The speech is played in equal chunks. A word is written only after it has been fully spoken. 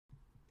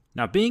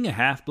Now, being a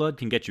half-blood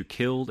can get you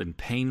killed in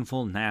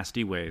painful,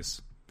 nasty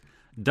ways.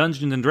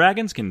 Dungeons &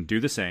 Dragons can do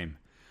the same.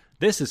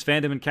 This is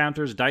Fandom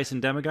Encounters Dice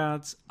and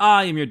Demigods.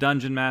 I am your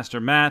Dungeon Master,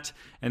 Matt,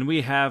 and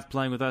we have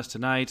playing with us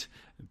tonight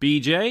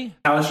BJ,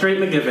 Alistrate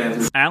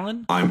McGivens,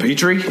 Alan, I'm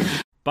Petrie,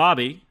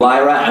 Bobby,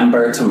 Lyra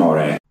Ember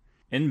Tamore,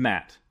 and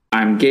Matt.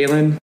 I'm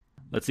Galen.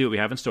 Let's see what we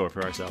have in store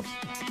for ourselves.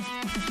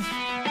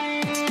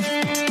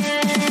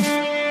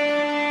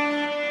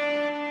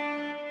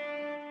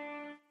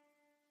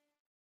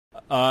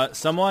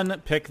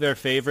 Someone pick their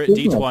favorite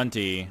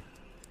D20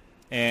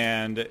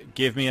 and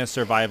give me a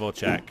survival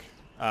check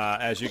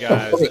as you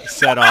guys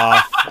set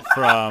off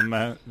from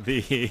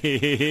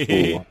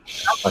the...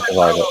 I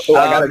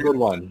got a good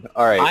one.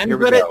 All right, I'm here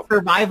we good go. at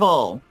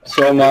survival.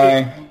 So am I.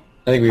 I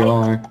think we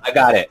all are. I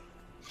got it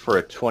for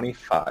a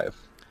 25.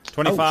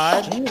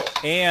 25,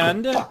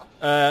 and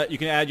you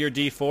can add your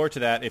D4 to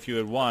that if you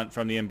would want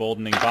from the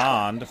emboldening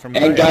bond. From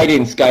And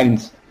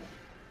guidance.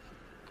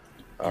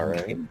 All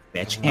right.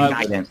 Bitch, and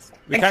guidance.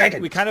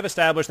 We kind of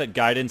established that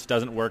guidance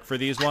doesn't work for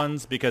these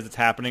ones because it's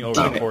happening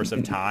over the course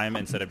of time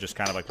instead of just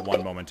kind of like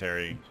one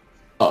momentary.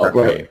 Oh,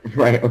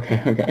 right,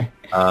 okay.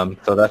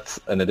 So that's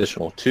an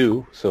additional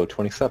 2, so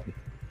 27.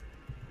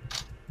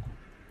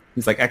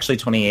 He's like, actually,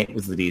 28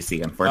 was the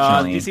DC,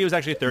 unfortunately. DC was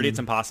actually 30. It's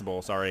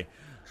impossible. Sorry.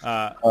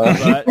 But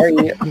let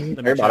me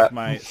check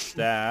my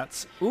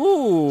stats.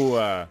 Ooh.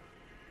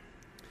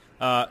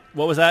 What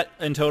was that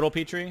in total,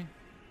 Petrie?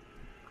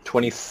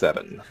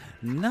 27.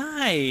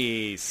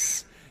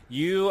 Nice.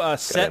 You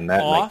set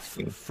that off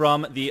 19.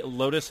 from the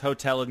Lotus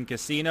Hotel and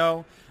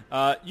Casino.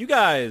 You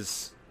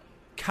guys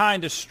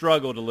kind of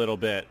struggled a little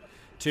bit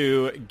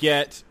to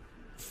get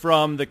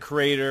from the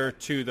crater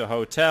to the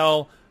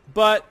hotel,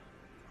 but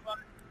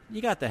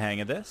you got the hang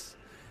of this.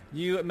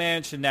 You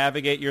managed to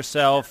navigate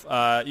yourself.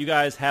 You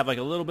guys have like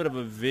a little bit of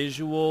a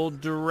visual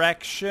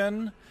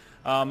direction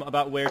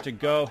about where to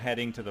go,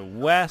 heading to the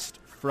west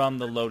from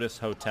the Lotus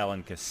Hotel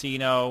and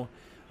Casino.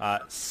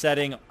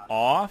 Setting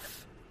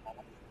off,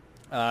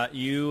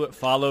 you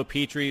follow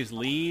Petrie's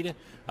lead.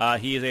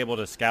 He is able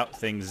to scout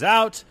things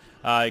out,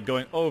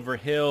 going over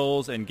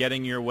hills and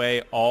getting your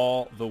way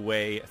all the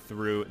way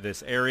through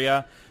this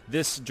area.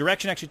 This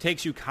direction actually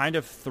takes you kind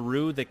of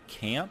through the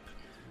camp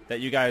that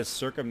you guys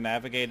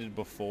circumnavigated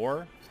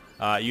before.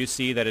 You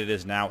see that it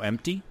is now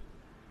empty.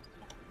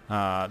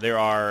 There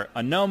are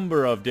a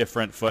number of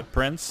different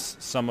footprints,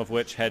 some of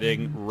which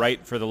heading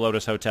right for the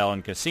Lotus Hotel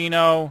and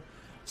Casino,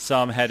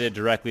 some headed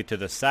directly to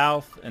the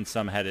south, and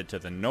some headed to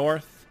the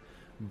north.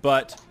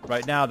 But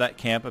right now that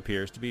camp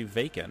appears to be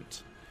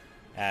vacant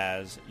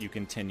as you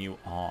continue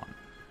on.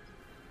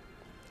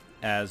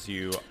 As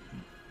you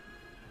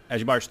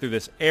march through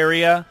this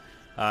area,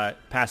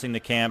 passing the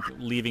camp,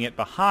 leaving it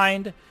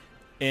behind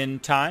in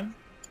time.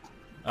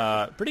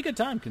 Pretty good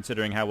time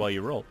considering how well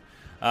you rolled.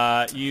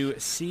 You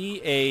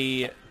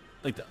see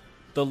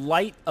the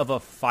light of a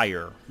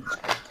fire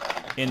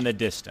in the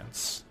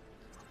distance.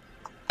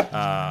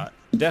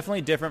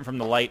 Definitely different from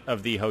the light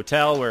of the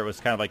hotel where it was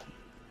kind of like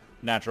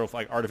natural,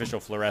 like artificial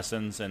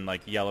fluorescence and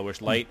like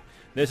yellowish light.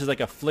 This is like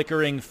a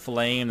flickering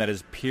flame that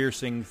is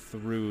piercing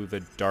through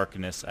the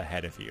darkness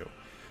ahead of you.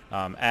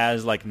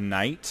 As like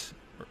night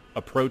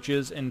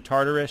approaches in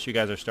Tartarus, you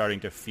guys are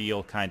starting to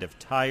feel kind of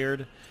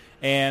tired.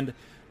 And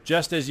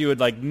just as you would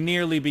like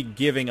nearly be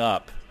giving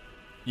up,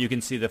 you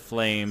can see the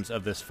flames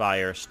of this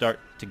fire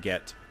start to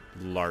get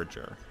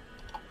larger.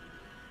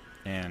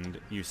 And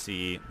you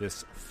see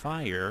this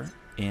fire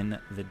in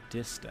the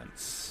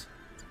distance.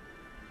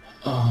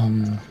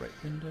 Right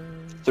window.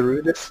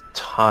 Through this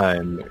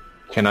time,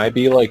 can I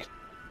be like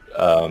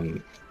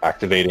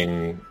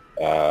activating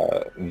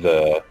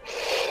the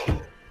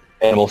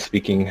animal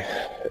speaking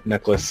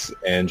necklace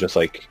and just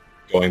like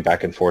going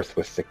back and forth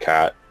with the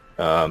cat,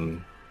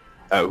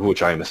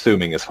 which I'm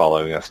assuming is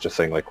following us, just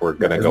saying like we're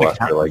gonna go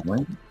after like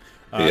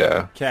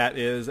yeah. Cat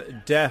is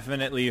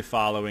definitely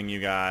following you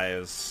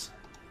guys.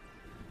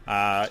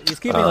 He's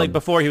keeping like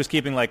before he was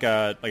keeping like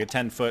a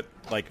 10-foot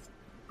like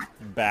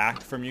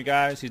back from you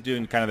guys. He's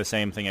doing kind of the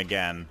same thing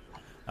again.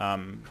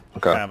 Kind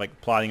of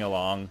like plodding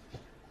along.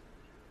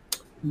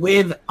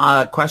 With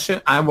a question,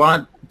 I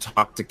want to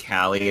talk to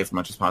Callie as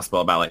much as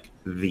possible about like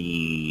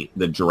the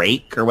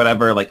Drake or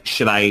whatever. Like,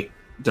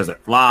 does it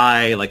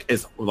fly? Like,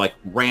 is like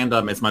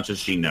random as much as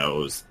she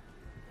knows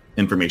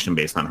information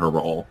based on her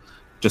role,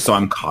 just so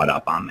I'm caught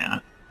up on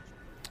that.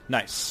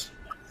 Nice.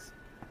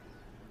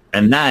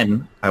 And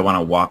then I want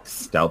to walk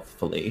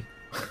stealthily,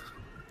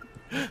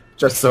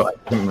 just so I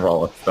can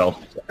roll a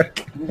stealth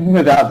check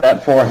Without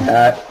that poor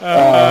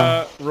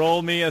hat.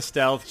 Roll me a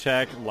stealth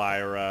check,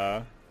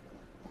 Lyra.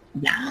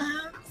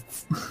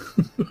 Yes.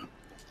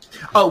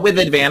 Oh, with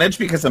advantage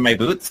because of my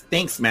boots.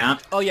 Thanks,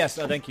 Matt. Oh yes,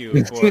 thank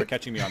you for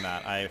catching me on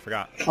that. I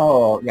forgot.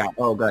 Oh yeah.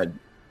 Oh good.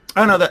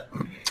 Oh no, that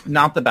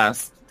not the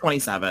best.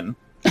 27.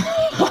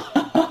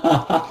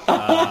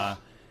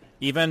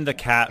 Even the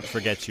cat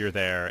forgets you're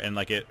there, and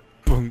like it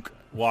boonk,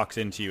 walks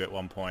into you at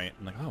one point.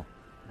 I'm like, oh.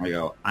 I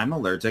go, I'm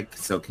allergic,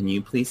 so can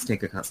you please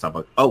take a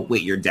stop? Oh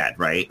wait, you're dead,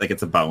 right? Like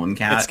it's a bone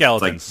cat. It's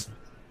skeletons.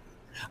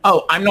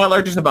 Oh, I'm not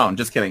allergic to bone.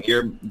 Just kidding.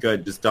 You're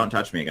good. Just don't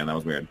touch me again. That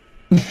was weird.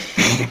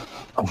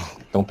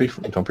 Don't be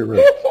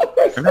rude.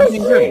 I'm not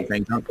being rude.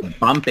 Saying don't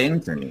bump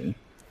into me.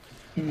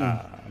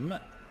 And,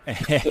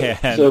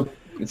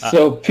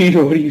 So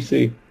Peter, what do you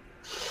see?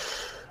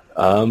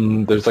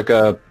 There's like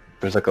a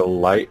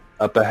light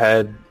up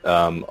ahead.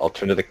 I'll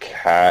turn to the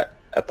cat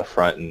at the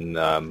front, and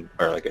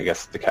or like I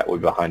guess the cat will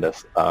be behind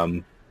us.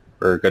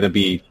 We're gonna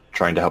be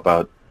trying to help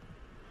out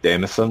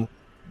Damison,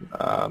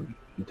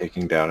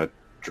 taking down a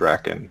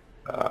Draken.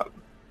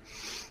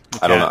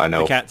 I don't know. I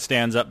know the cat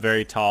stands up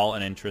very tall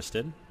and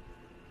interested.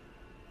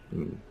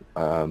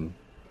 I'm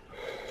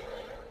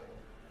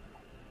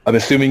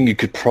assuming you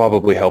could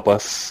probably help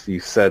us. You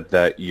said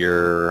that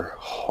your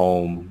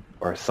home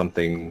or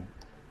something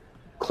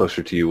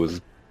closer to you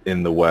was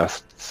in the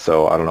west,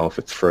 so I don't know if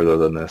it's further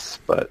than this,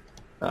 but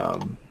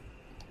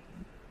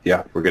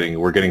yeah, we're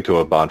getting to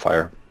a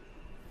bonfire.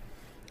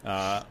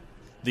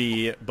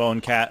 The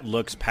bone cat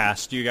looks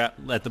past you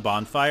at the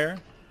bonfire,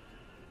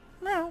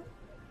 meow,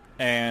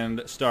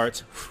 and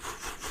starts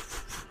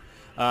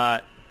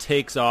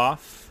takes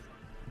off.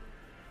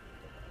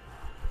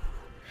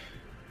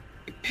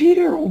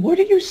 Peter, what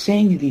are you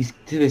saying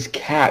to this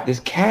cat? This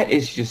cat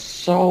is just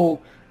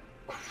so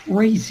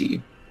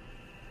crazy.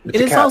 It's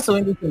It a is cat. also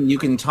interesting. You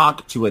can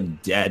talk to a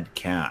dead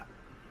cat.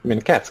 I mean,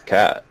 a cat's a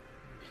cat.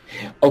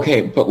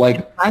 Okay, but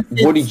like, That's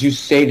what did you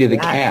say to the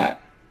cat.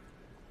 cat?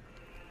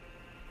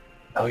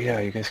 Oh yeah,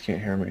 you guys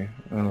can't hear me.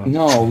 Oh.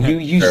 No,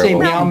 you say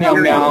meow meow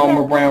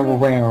meow meow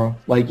meow.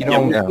 Like you Yeah,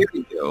 know. we yeah. hear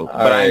you,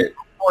 but Alright. I'm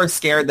more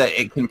scared that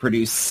it can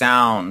produce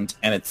sound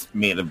and it's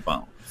made of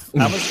bone.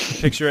 I almost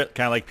picture it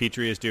kind of like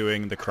Petrie is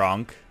doing the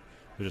Kronk.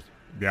 They're just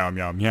meow,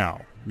 meow, meow,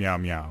 meow,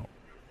 meow.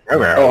 Oh,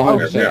 Meow,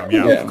 100%. meow.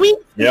 Yeah.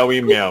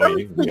 Meowie,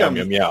 meowie, meow,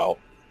 meow, meow.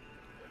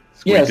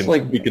 Yeah, it's Squeaking,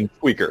 like- squeaking,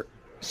 squeaker.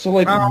 So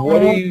like, what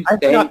do you I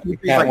say? forgot The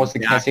Petrie's cat like wants to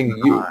jacked kissing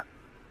and you. hot.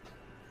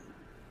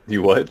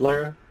 You what,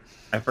 Lara?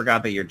 I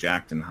forgot that you're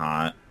jacked and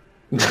hot.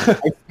 I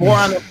swore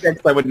on the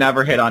 6th I would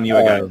never hit on you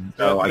again,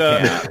 so I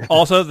can't.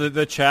 Also,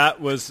 the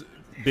chat was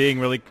being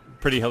really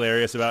pretty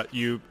hilarious about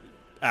you,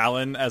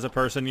 Alan, as a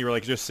person. You were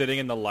like just sitting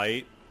in the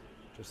light,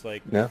 just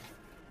like Yeah.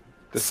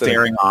 Just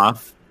Staring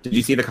off. Did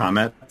you see the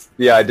comments?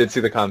 Yeah, I did see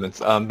the comments.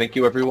 Thank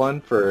you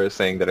everyone for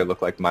saying that I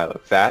look like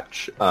Milo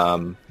Thatch,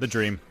 the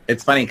dream.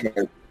 It's funny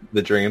 'cause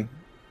the dream.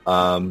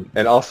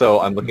 And also,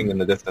 I'm looking in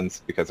the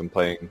distance because I'm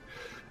playing,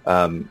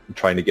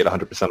 trying to get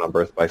 100% on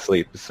Birth by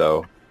Sleep.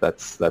 So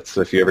that's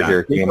if you ever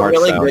hear he's Kingdom a Hearts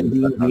really sound,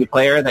 good D&D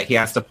player that he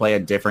has to play a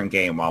different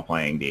game while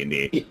playing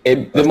D&D.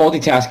 The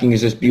multitasking is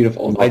just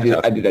beautiful. I do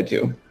that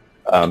too.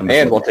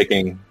 and while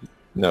taking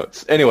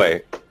notes.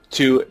 Anyway,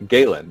 to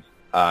Galen,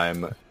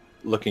 I'm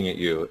looking at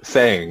you,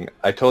 saying,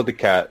 I told the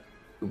cat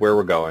where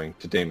we're going,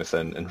 to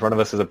Damison. In front of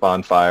us is a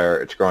bonfire.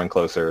 It's growing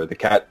closer. The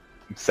cat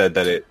said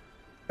that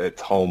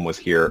its home was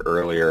here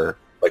earlier,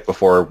 like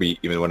before we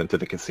even went into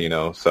the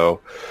casino. So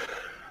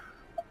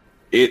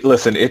it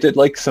did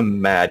like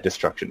some mad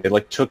destruction. It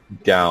like took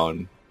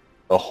down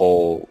a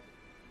whole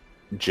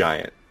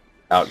giant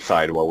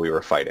outside while we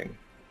were fighting.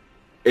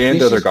 And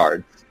This other is-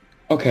 guards.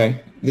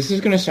 Okay, this is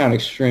going to sound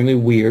extremely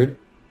weird,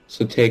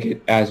 so take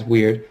it as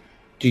weird.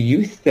 Do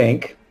you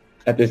think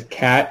that this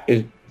cat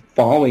is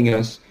following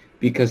us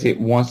because it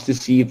wants to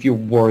see if you're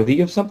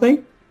worthy of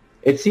something?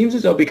 It seems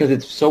as though because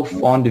it's so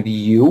fond of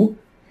you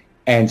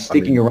and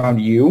sticking around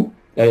you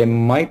that it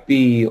might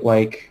be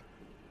like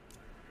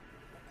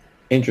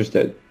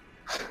interested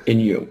in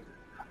you.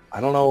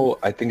 I don't know.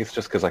 I think it's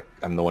just because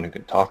I'm the one who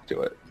can talk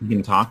to it. You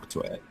can talk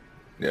to it.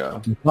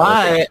 Yeah.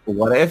 But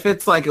what if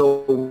it's like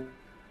a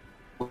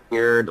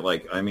weird,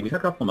 like, I mean, you had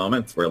a couple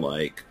moments where,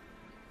 like,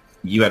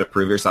 you had to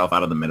prove yourself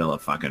out of the middle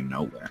of fucking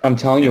nowhere. I'm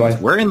telling you,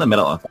 We're in the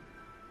middle of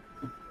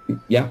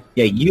yeah.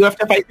 Yeah, you have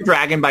to fight the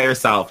dragon by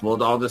yourself.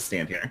 We'll all just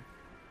stand here.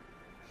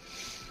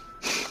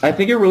 I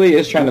think it really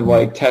is trying to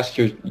like test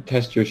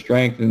your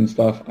strength and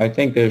stuff. I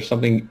think there's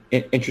something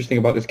interesting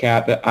about this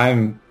cat that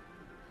I'm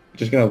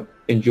just gonna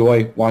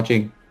enjoy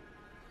watching.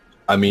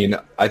 I mean,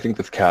 I think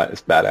this cat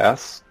is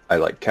badass. I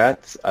like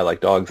cats. I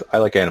like dogs. I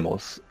like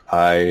animals.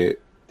 I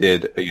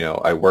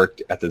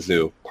worked at the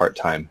zoo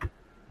part-time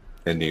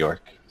in New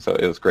York, so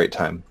it was a great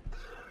time.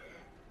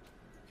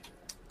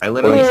 I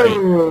literally said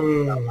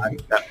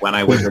that when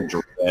I was a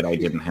druid, I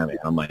didn't have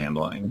animal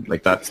handling.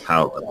 Like, that's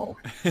how little.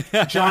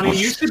 Johnny,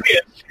 you should be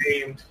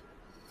ashamed.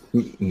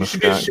 Must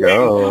be not ashamed.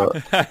 go.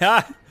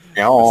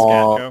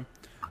 Scatco.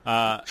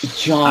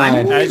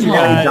 John, As you come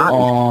guys-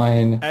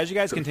 on. As you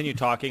guys continue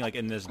talking, like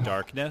in this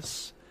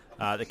darkness,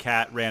 the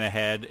cat ran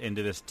ahead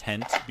into this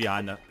tent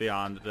beyond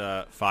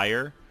the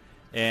fire,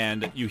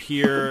 and you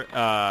hear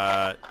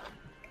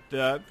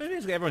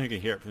basically everyone who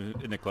can hear it from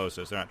in the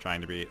closest. They're not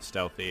trying to be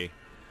stealthy.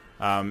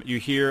 You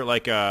hear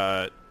like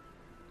kind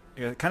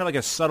of like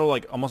a subtle,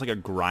 like almost like a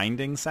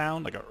grinding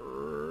sound, like a.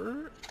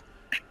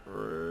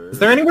 Is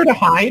there anywhere to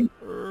hide?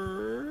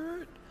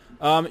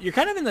 You're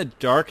kind of in the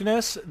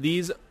darkness.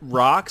 These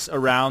rocks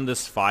around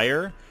this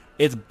fire,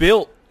 it's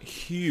built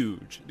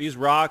huge. These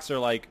rocks are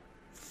like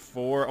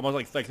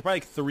almost like probably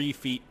like 3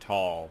 feet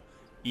tall,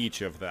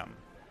 each of them.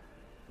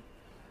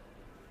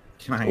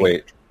 Can I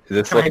Wait, does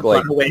this can I look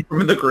like... run away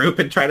from the group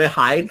and try to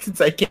hide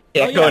since I can't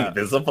go yeah.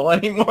 invisible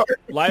anymore?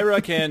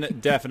 Lyra can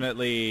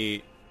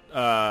definitely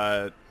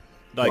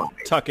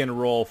tuck and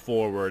roll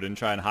forward and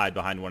try and hide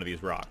behind one of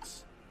these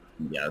rocks.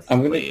 Yes,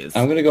 I'm please.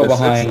 gonna go This is-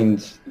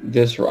 behind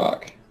this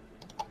rock.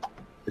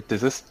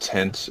 Does this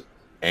tent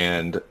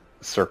and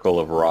circle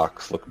of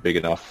rocks look big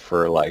enough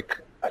for like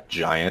a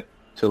giant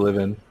to live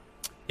in?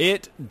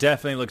 It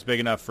definitely looks big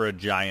enough for a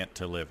giant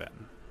to live in.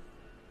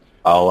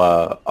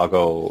 I'll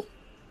go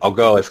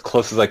as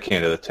close as I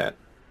can to the tent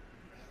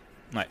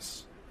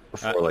Nice.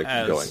 before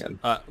As, going in.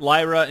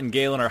 Lyra and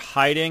Galen are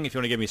hiding. If you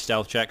want to give me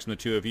stealth checks from the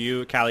two of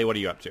you. Callie, what are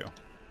you up to?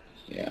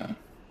 Yeah.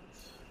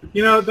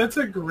 You know, that's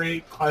a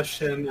great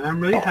question. I'm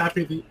really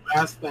happy that you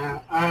asked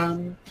that.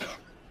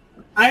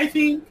 I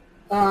think,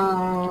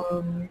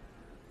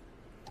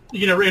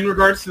 you know, in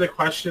regards to the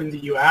question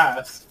that you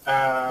asked,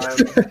 oh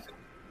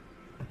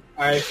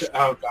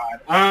God,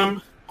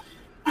 I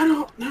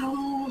don't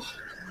know.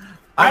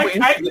 I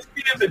can see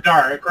in the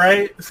dark,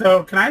 right?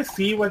 So can I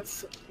see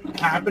what's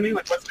happening?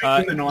 Like what's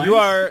making the noise? You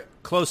are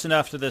close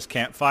enough to this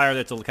campfire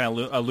that's kind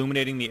of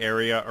illuminating the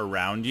area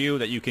around you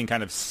that you can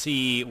kind of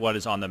see what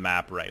is on the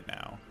map right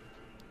now.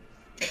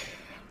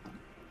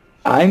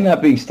 I'm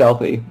not being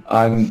stealthy.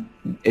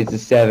 It's a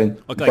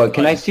 7. Look but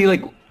can I see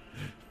like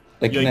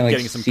You're can I like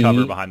getting some see?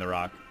 cover behind the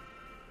rock.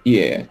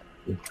 Yeah.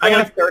 I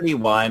got a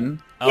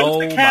 31, Oh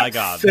What's the cat my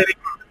god. sitting-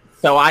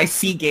 so I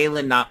see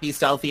Galen not be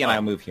stealthy, and I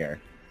move here.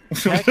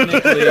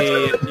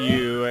 Technically,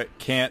 you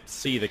can't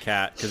see the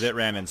cat because it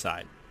ran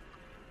inside.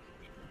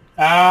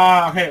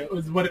 Okay.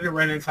 What did it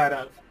run inside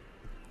of?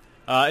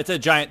 It's a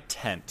giant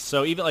tent.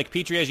 So even like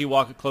Petrie, as you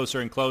walk closer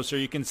and closer,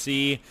 you can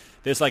see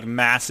this like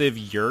massive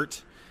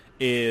yurt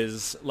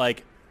is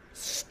like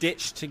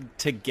stitched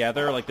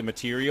together like the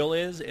material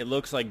is. It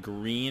looks like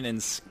green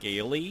and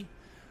scaly.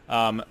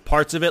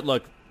 Parts of it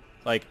look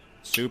like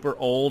super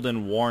old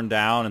and worn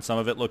down, and some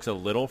of it looks a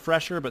little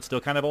fresher but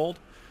still kind of old.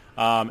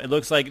 It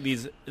looks like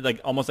these like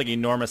almost like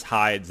enormous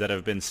hides that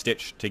have been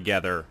stitched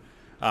together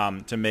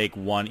to make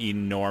one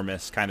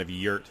enormous kind of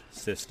yurt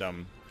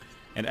system.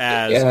 And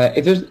as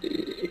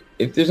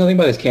if there's nothing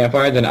by this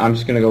campfire, then I'm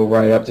just gonna go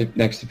right up to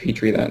next to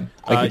Petrie then.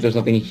 Like if there's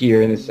nothing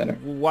here in the center.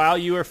 while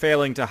you were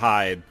failing to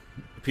hide,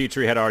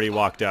 Petrie had already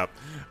walked up.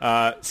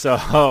 So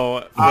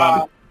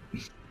from,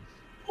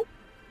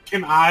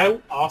 Can I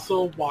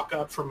also walk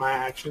up for my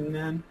action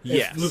then?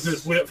 Yes.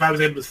 If I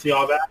was able to see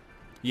all that.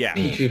 yeah,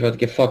 Petrie's about to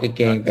get fucking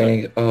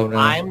gangbanged. Oh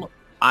no.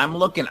 I'm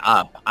looking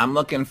up. I'm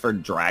looking for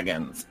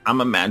dragons.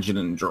 I'm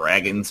imagining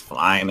dragons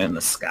flying in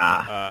the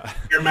sky.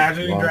 You're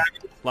imagining Wow.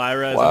 dragons.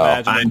 Lyra is Wow.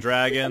 imagining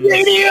dragons.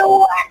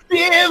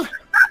 Radioactive!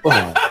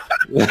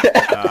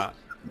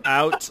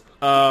 Out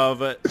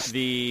of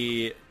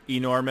the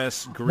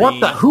enormous green What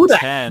the? Who the?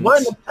 tent. What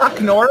in the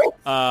Chuck Norris?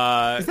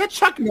 Uh, Is that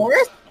Chuck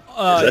Norris?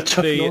 that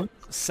Chuck the Norris?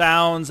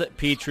 sounds,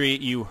 Petrie,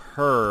 you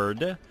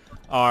heard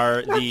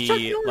are Chuck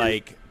the Norris.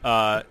 like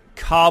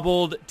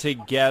cobbled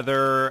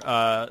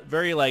together,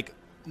 very like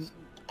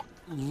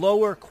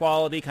lower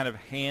quality, kind of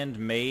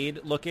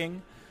handmade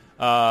looking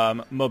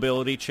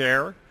mobility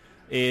chair.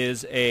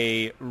 Is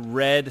a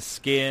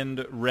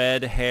red-skinned,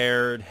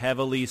 red-haired,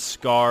 heavily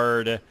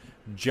scarred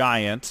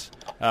giant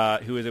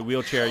who is a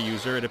wheelchair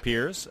user, it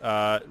appears,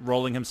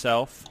 rolling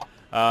himself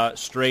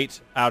straight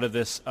out of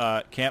this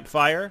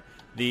campfire.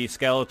 The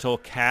skeletal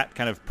cat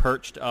kind of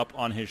perched up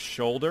on his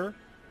shoulder.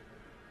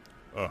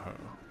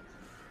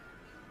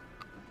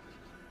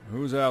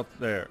 Who's out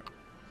there?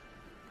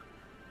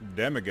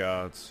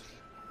 Demigods.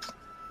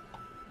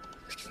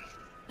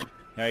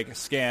 Like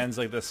scans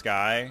like the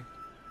sky.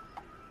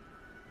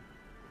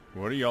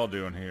 What are y'all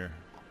doing here?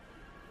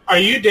 Are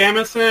you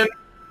Damison?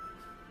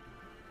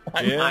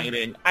 I'm Yeah.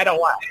 hiding. I don't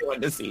want anyone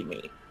to see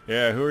me.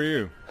 Yeah, who are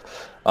you?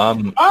 Oh,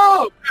 good.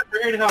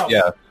 We're here to help.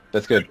 Yeah,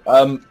 that's good.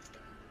 I'm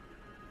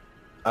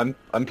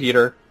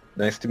Peter.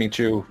 Nice to meet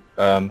you.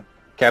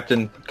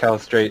 Captain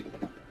Calistrate,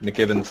 Nick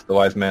Evans, the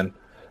wise man.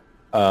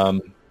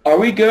 Are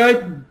we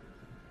good?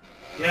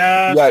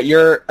 Yeah.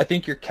 I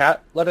think your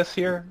cat led us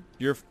here.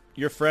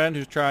 Your friend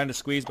who's trying to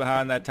squeeze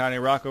behind that tiny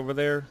rock over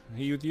there,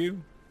 he with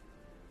you?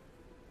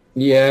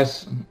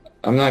 Yes.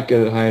 I'm not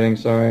good at hiding,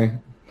 sorry.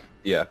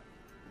 Yeah.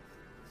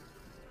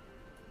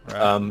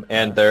 Right.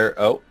 And there.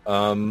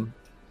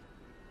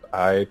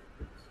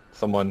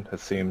 Someone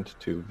has seemed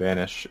to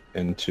vanish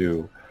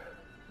into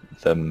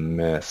the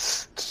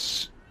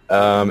mist.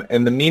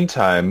 In the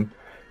meantime,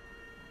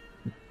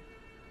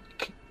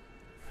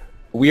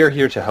 we are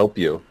here to help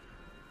you,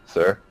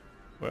 sir.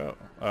 Well,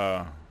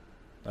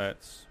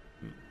 that's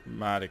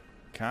mighty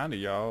kind of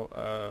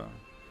y'all.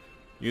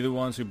 You the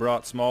ones who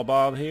brought Small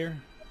Bob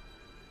here?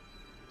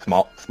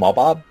 Small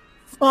Bob.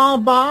 Small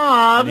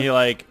Bob. And he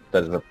like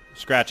That's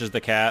scratches the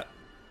cat.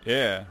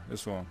 Yeah,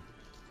 this one.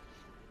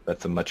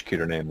 a much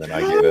cuter name than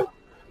I gave it.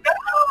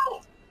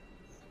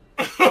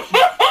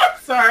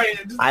 Sorry.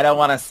 I don't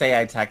want to say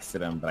I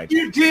texted him, but I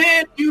You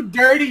did, you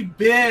dirty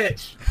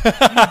bitch. You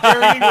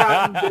dirty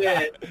rotten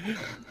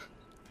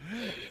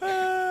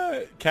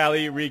bitch.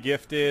 Callie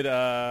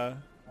regifted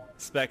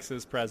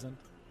Specs' present.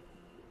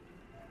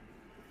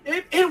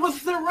 It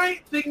was the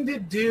right thing to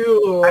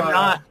do.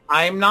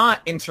 I'm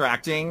not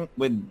interacting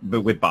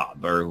with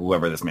Bob or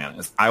whoever this man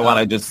is. I want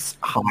to just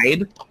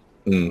hide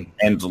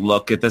and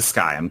look at the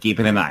sky. I'm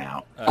keeping an eye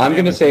out. I'm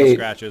gonna say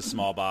scratches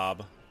small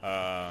Bob.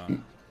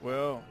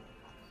 Well,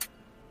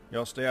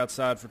 y'all stay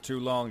outside for too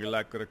long. You're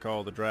likely to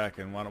call the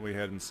Draken. Why don't we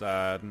head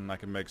inside and I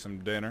can make some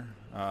dinner?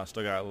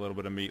 Still got a little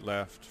bit of meat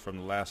left from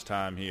the last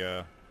time he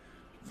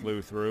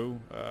flew through.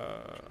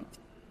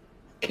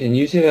 Can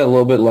you say that a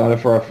little bit louder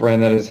for our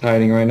friend that is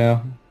hiding right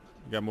now?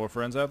 You got more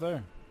friends out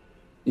there?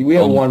 We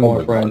have one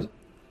more friend,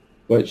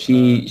 but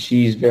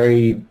she's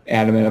very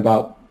adamant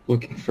about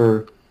looking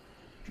for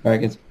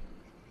dragons.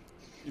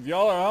 If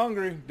y'all are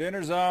hungry,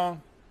 dinner's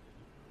on.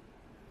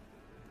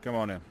 Come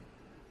on in.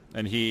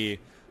 And he,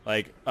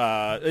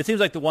 it seems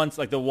like the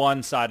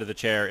one side of the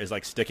chair is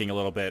like sticking a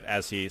little bit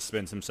as he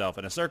spins himself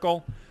in a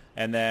circle,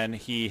 and then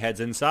he heads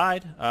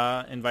inside,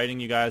 inviting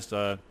you guys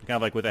to kind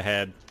of like with a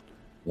head.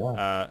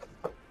 Yeah.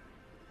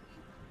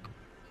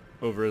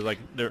 Over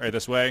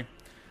this way,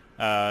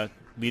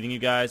 leading you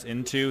guys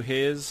into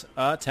his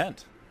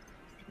tent.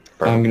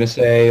 I'm gonna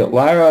say,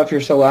 Lyra, if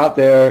you're still out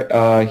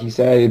there, he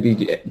said it'd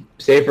be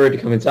safer to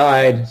come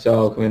inside,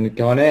 so come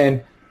on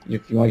in.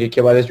 If you want to get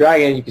killed by this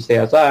dragon, you can stay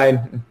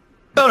outside.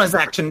 Bonus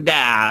action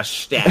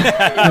dash.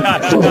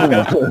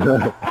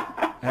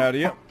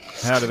 Howdy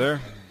there.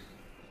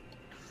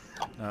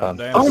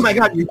 Oh my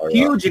god, you're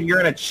huge and you're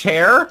in a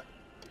chair?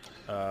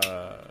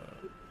 Lyra.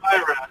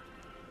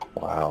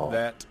 Wow.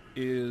 That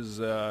is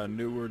a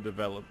newer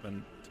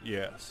development,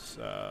 yes.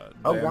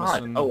 Oh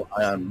Damison,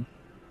 god.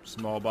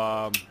 Small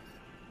Bob.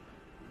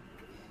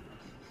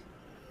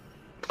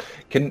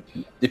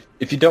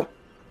 If you don't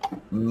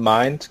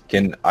mind,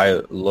 can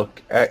I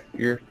look at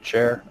your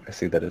chair? I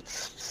see that it's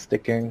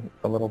sticking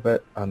a little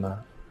bit on the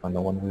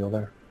one wheel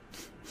there.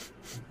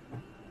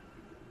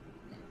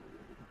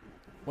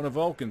 One of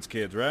Vulcan's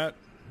kids, right?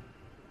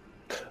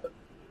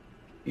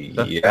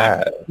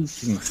 Yeah.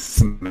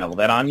 Smell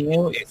that on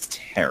you? It's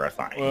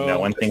terrifying. Well, no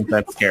one thinks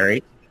that's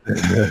scary.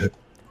 This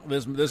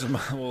is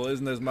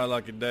isn't this my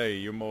lucky day?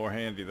 You're more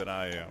handy than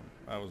I am.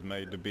 I was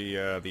made to be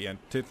the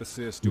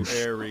antithesis to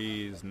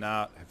Ares,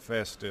 not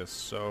Hephaestus,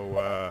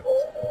 so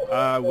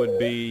I would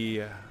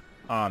be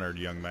honored,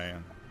 young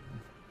man.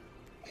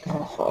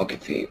 Oh, I'll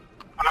feet.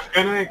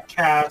 I'm gonna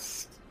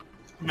cast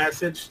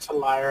message to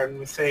Lyra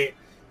and say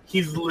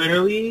he's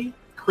literally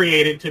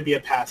created to be a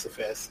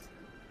pacifist.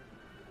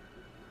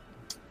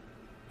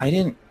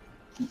 That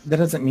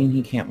doesn't mean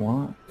he can't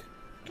walk.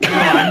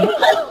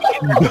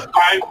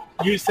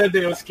 You said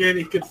that it was scared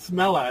he could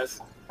smell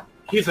us.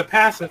 He's a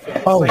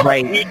pacifist. Oh,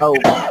 right.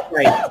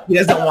 Right. He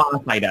doesn't want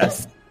to fight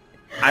us.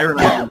 I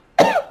remember.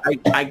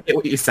 I get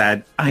what you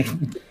said. I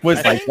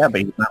was like, yeah,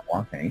 but he's not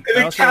walking. And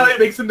then Callie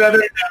makes another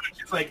damage.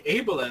 It's like,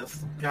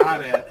 ableist.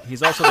 Got it.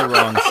 He's also the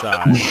wrong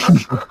side.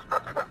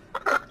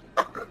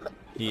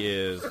 He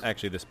is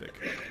actually this big.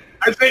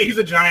 I'd say he's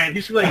a giant.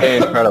 He should be like...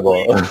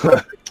 Incredible.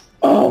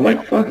 Oh my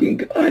fucking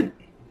god.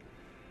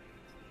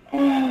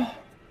 Oh.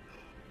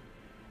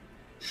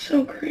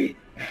 So great.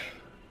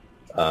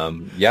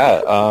 Aslan,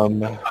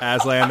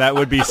 that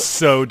would be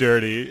so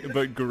dirty,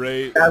 but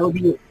great. That would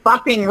be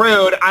fucking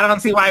rude. I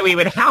don't see why we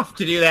would have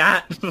to do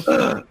that.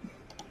 But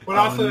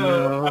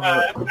also,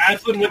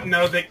 Aslan wouldn't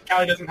know that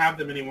Callie doesn't have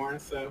them anymore,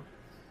 so...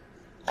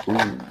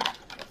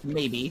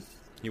 Maybe.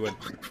 He would.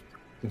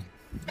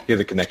 He has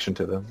a connection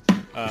to them.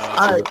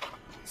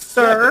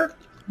 Sir,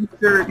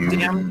 Mr.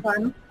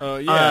 Damson.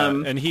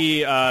 And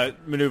he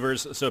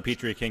maneuvers so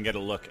Petrie can get a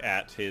look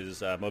at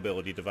his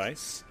mobility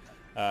device.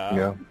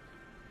 Yeah.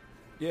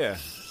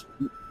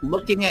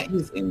 Looking at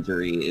his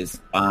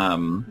injuries,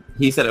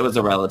 he said it was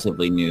a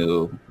relatively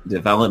new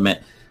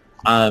development.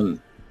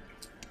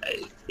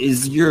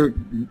 Is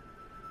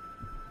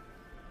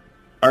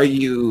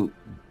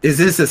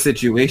this a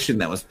situation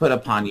that was put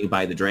upon you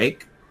by the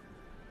Drake?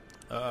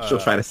 She'll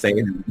try to say it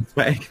in this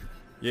way.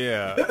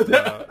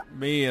 Yeah.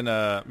 Me and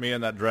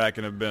that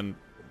Draken have been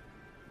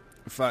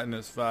fighting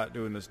this fight,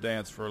 doing this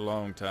dance for a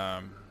long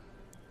time.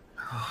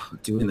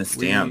 Doing this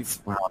dance.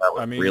 Wow, that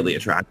was really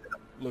attractive.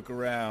 Look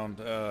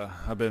around.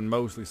 I've been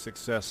mostly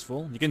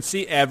successful. You can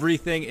see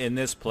everything in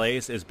this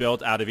place is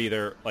built out of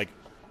either like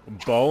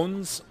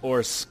bones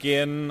or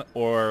skin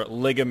or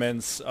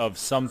ligaments of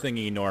something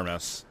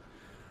enormous.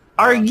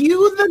 Are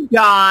you the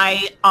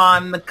guy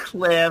on the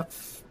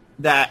cliff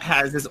that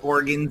has his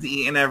organs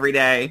eaten every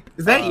day?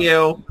 Is that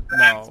you?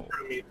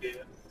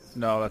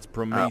 No, that's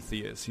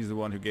Prometheus. He's the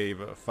one who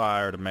gave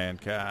fire to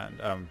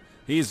mankind.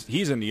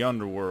 He's in the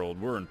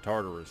underworld. We're in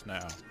Tartarus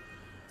now.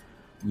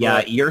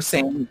 Yeah, you're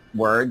saying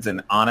words,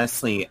 and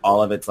honestly,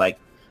 all of it's like,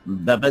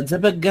 but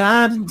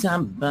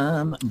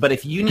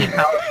if you need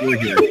help, you're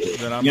here.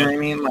 Then you know what I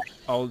mean? Like,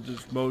 I'll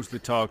just mostly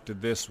talk to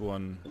this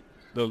one.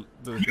 The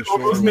almost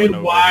short made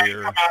one Y over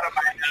here. come out of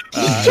my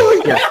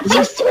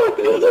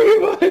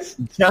head.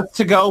 Just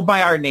to go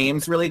by our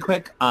names really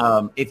quick,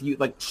 if you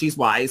like, she's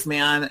Wise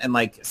Man, and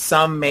like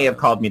some may have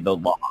called me the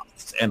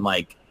Lost, and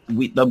like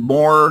the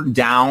more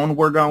down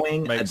we're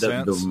going, Makes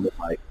the sense. more,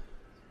 like,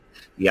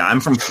 yeah, I'm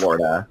from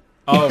Florida.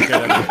 Oh, okay.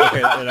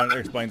 That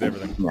explains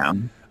everything. Yeah.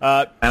 And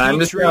I'm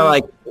just Petrie- gonna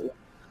like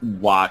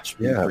watch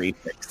Yeah. Petrie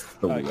fix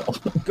the wheel.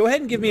 Go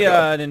ahead and give me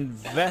an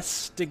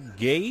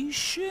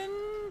investigation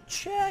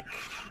check.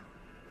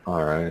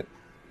 All right.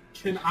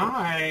 Can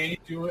I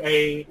do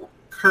a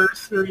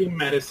cursory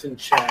medicine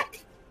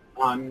check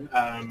on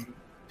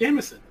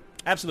Damison?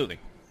 Absolutely.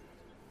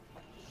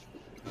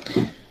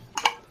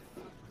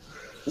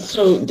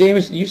 So,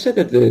 Damus, you said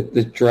that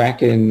the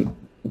Draken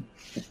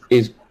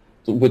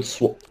would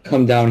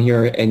come down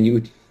here and you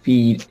would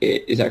feed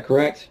it. Is that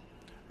correct?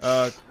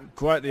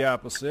 Quite the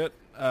opposite.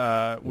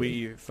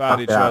 We fight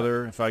each Yeah.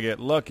 other. If I get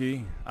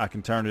lucky, I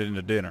can turn it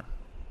into dinner.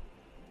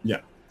 Yeah.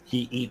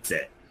 He eats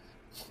it.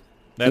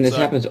 And this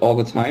That's, happens all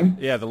the time?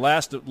 yeah, the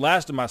last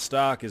of my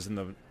stock is in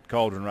the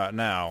cauldron right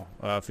now.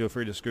 Feel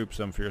free to scoop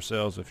some for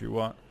yourselves if you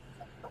want.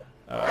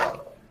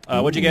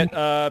 What'd you get,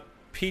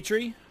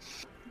 Petrie?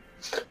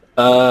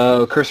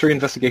 Cursory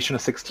investigation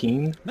of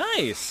 16.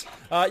 Nice.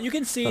 You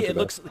can see Not too it bad.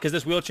 looks because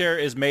this wheelchair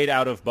is made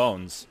out of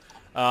bones.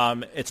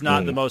 It's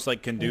not the most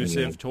like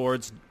conducive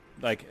towards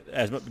like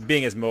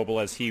being as mobile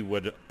as he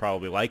would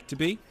probably like to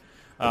be.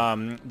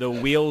 The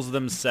wheels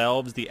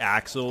themselves, the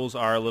axles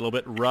are a little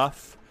bit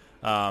rough.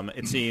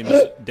 It seems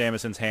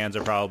Damison's hands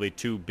are probably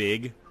too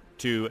big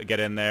to get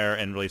in there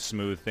and really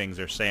smooth things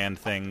or sand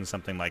things,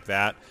 something like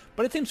that.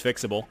 But it seems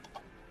fixable.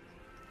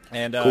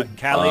 And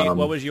Callie,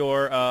 what was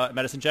your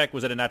medicine check?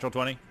 Was it a natural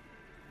 20?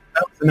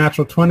 That was a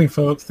natural 20,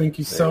 folks. Thank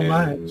you so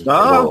much.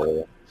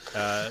 Oh.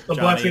 The Johnny,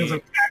 blessings of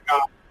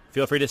Cat.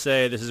 feel free to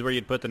say this is where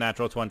you'd put the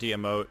natural 20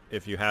 emote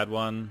if you had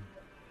one.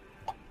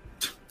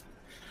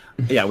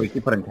 Yeah, we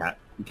could put in cat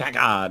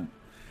god.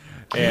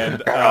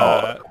 And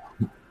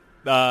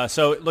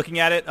so looking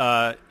at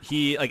it,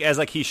 he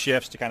he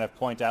shifts to kind of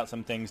point out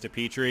some things to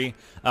Petrie.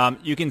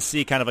 You can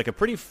see kind of like a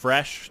pretty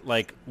fresh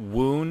like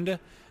wound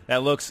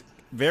that looks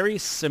very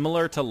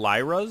similar to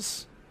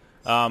Lyra's,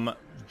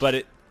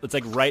 but it's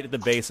like right at the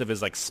base of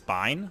his like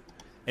spine,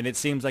 and it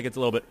seems like it's a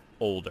little bit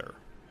older.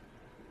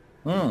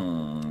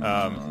 And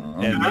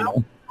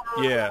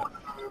yeah.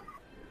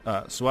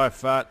 So I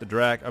fight the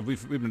Drac.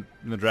 We've been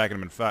the Draken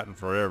have been fighting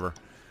forever.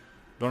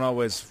 Don't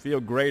always feel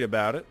great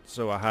about it,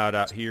 so I hide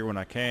out here when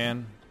I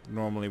can.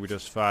 Normally we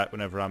just fight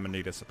whenever I'm in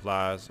need of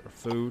supplies or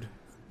food.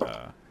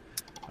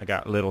 I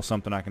got a little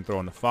something I can throw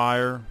in the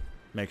fire.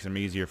 Makes it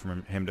easier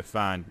for him to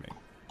find me.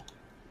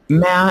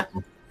 Matt,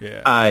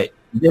 Yeah.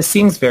 this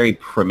seems very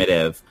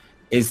primitive.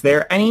 Is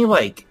there any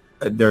like?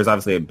 There's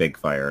obviously a big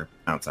fire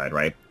outside,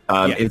 right?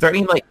 Yeah. Is there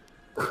any like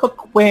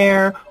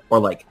cookware or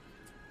like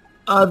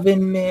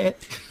oven mitt?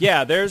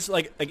 Yeah, there's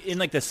like in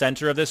like the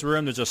center of this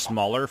room, there's a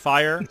smaller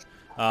fire.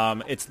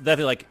 It's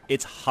definitely like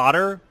it's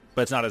hotter,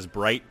 but it's not as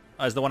bright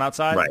as the one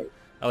outside. Right.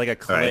 Like a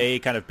clay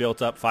kind of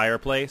built up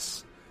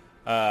fireplace.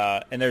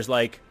 And there's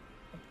like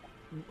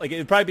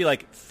it'd probably be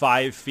like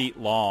 5 feet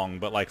long,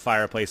 but like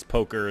fireplace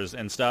pokers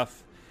and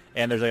stuff.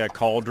 And there's like a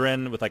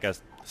cauldron with like a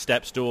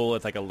step stool.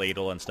 It's like a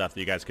ladle and stuff that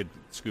you guys could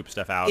scoop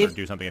stuff out or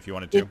do something if you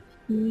wanted to.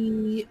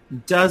 He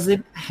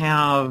doesn't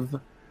have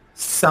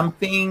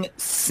something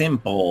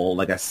simple,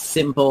 like a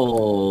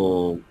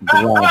simple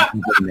glove.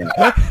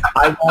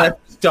 I want to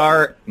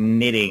start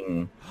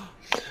knitting.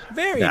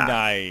 Very Yeah.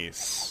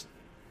 nice.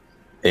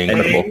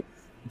 Incredible.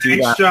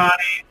 Thanks,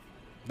 Johnny.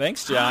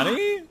 Thanks,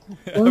 Johnny.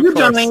 Oh, you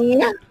Johnny.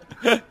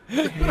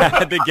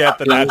 Had to get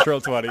the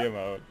natural 20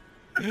 emote.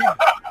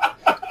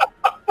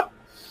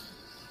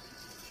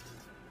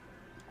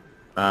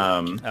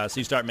 So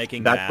you start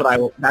making That's that.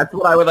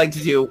 what I would like to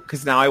do,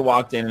 because now I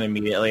walked in and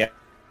immediately I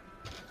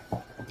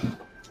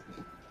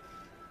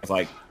was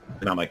like,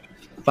 and I'm like,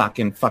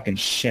 fucking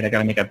shit, I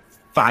gotta make a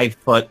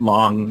 5-foot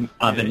long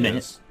oven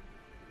mitt.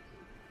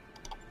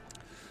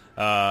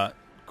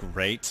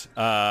 Great.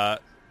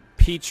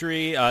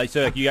 Petrie,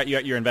 so like, you got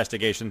your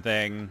investigation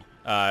thing.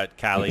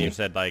 Callie, you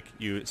said like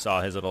you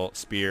saw his little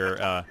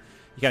spear.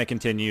 He kind of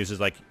continues as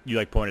like you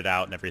like pointed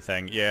out and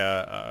everything.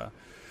 Yeah.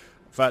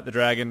 Fight the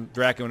dragon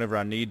whenever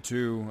I need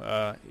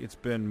to. It's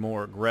been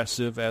more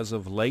aggressive as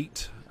of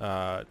late.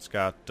 It's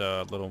got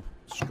a little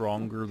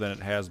stronger than it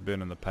has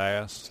been in the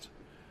past.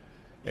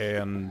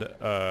 And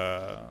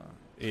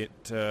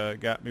it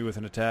got me with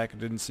an attack I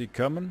didn't see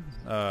coming.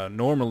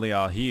 Normally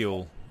I'll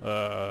heal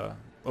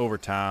over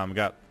time.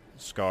 Got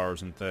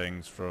scars and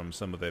things from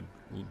some of the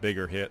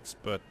bigger hits,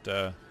 but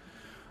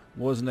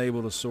wasn't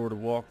able to sort of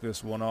walk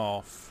this one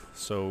off.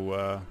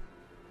 So,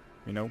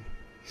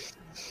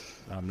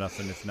 I'm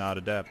nothing if not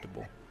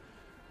adaptable.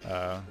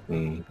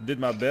 Did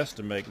my best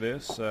to make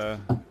this.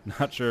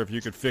 Not sure if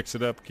you could fix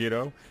it up,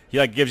 kiddo. He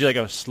like gives you like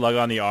a slug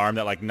on the arm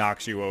that like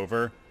knocks you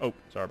over. Oh,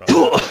 sorry about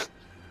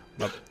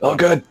that. Oh,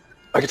 good.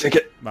 I can take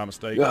it. My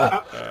mistake.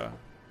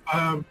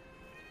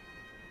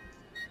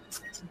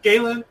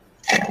 Galen,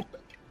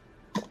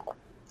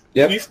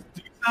 Yep. do you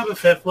have a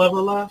 5th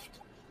level left?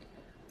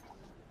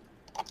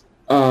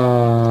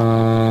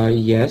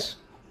 Yes.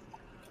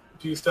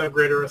 Do you still have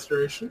Greater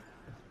Restoration?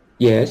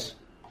 Yes.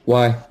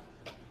 Why?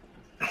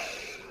 Do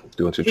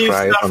you want to He's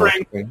try it on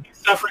suffering. a thing? He's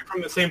suffering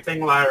from the same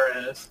thing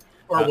Lyra is,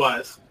 or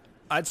was.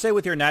 I'd say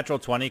with your natural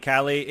 20,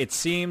 Callie, it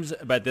seems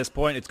at this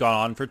point it's gone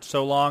on for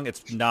so long,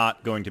 it's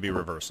not going to be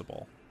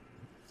reversible.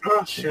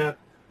 Oh, shit.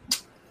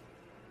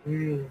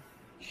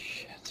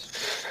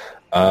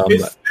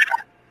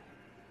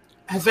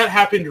 Has that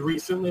happened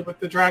recently with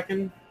the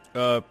Draken?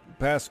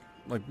 Past,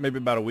 like, maybe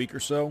about a week or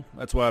so.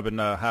 That's why I've been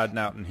hiding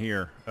out in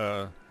here.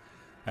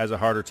 Has a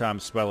harder time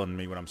spelling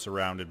me when I'm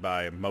surrounded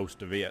by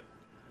most of it.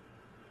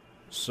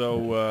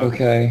 So,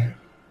 Okay.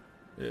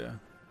 yeah.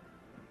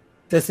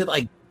 Does it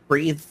like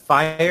breathe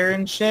fire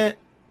and shit?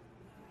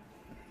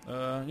 You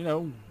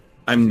know,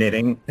 I'm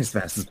knitting as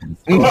fast as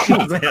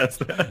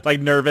possible. like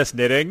nervous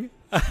knitting.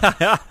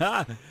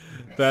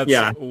 That's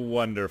Yeah.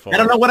 wonderful. I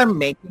don't know what I'm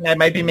making. I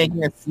might be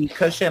making a seat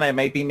cushion. I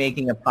might be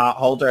making a pot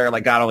holder.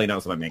 Like, God only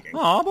knows what I'm making.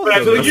 Aw, both But I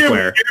of feel those like are you're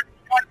square.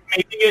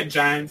 making it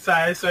giant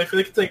size, so I feel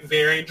like it's like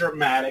very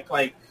dramatic.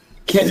 Like,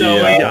 Can, so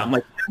Yeah. like, Yeah, I'm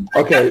like,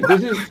 Okay,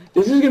 this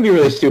is gonna be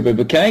really stupid,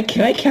 but can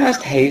I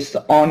cast haste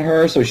on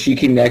her so she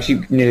can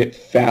actually knit it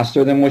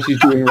faster than what she's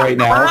doing right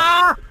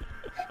now?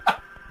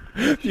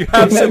 You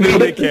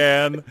absolutely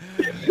can.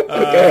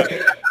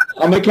 Okay.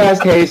 I'm gonna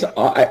cast haste.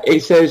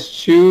 It says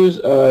choose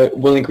a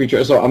willing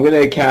creature, so I'm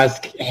gonna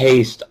cast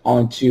haste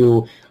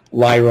onto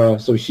Lyra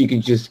so she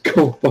can just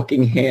go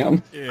fucking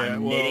ham. Yeah,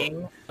 I'm well,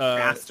 knitting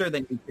faster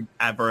than you could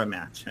ever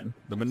imagine.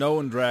 the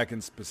Minoan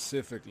Draken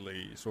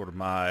specifically, sort of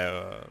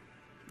my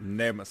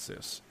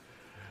nemesis.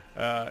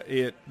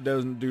 It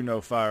doesn't do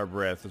no fire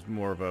breath. It's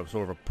more of a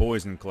sort of a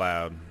poison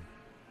cloud.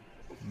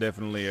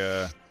 Definitely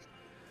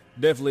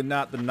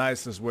not the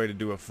nicest way to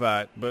do a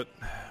fight, but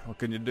what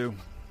can you do?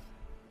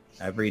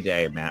 Every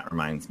day, Matt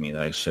reminds me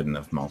that I shouldn't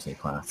have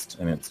multi-classed,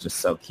 and it's just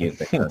so cute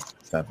because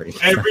it's every day.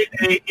 every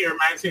day he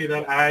reminds me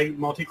that I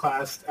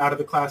multi-classed out of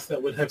the class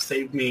that would have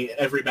saved me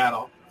every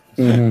battle.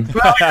 Mhm.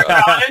 Well, you're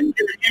Paladin,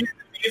 you're immune to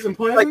disease and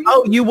poison. Like,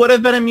 oh, you would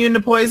have been immune to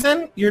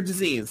poison? You're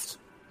diseased.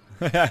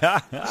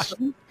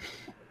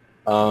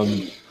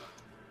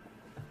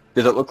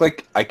 Does it look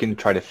like I can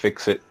try to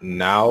fix it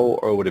now,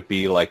 or would it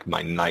be like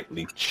my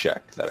nightly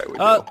check that I would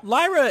do?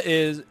 Lyra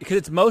is, because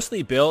it's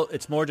mostly built,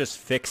 it's more just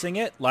fixing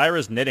it.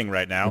 Lyra's knitting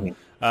right now.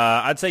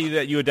 I'd say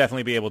that you would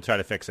definitely be able to try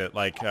to fix it.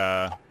 Like,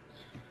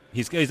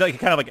 he's like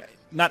kind of like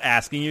not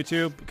asking you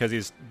to because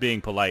he's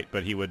being polite,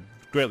 but he would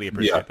greatly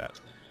appreciate that.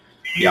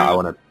 Yeah, I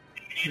want to.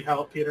 You need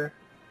help, Peter.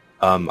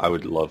 I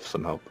would love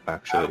some help,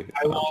 actually.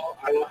 I will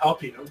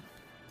help you.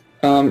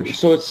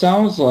 So it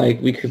sounds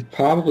like we could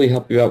probably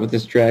help you out with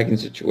this dragon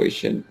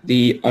situation.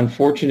 The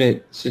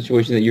unfortunate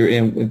situation that you're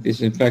in with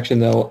this infection,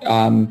 though,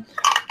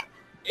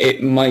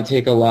 it might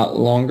take a lot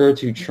longer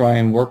to try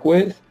and work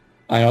with.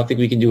 I don't think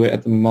we can do it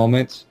at the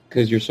moment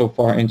because you're so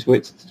far into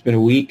it. It's been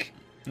a week.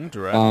 That's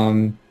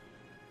right.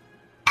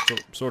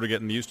 Sort of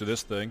getting used to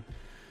this thing.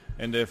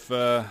 And if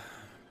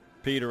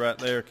Peter right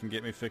there can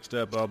get me fixed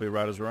up, I'll be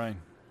right as rain.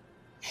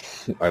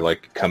 I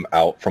like come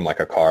out from like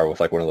a car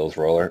with like one of those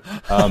roller.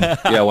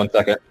 Yeah, 1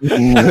 second.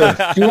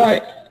 Do I,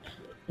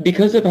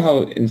 because of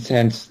how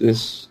intense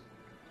this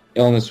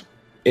illness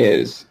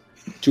is,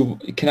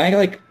 can I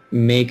like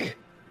make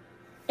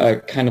a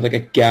kind of like a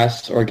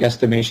guess or a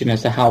guesstimation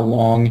as to how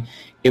long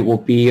it will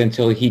be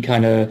until he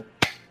kind of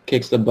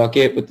kicks the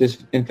bucket with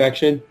this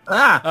infection?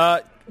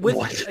 Because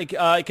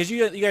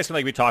you guys can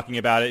like be talking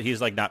about it.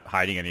 He's like not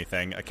hiding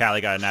anything.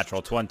 Callie got a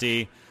natural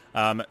 20,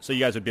 so you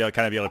guys would be able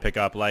to pick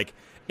up like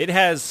it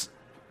has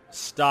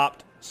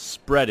stopped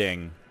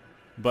spreading,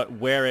 but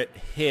where it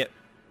hit,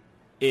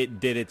 it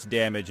did its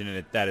damage,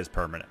 and that is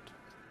permanent.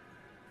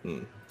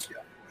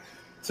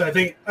 So I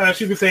think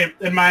she's gonna say,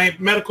 in my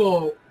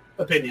medical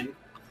opinion,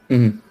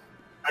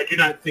 I do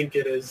not think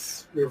it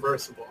is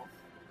reversible.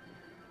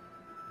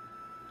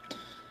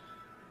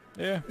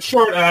 Yeah.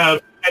 Short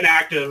of an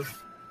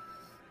active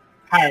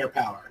higher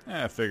power.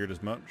 I figured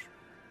as much.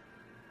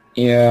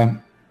 Yeah.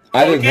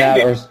 Either that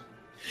or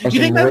You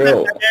think some that's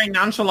real... very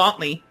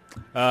nonchalantly?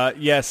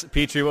 Yes,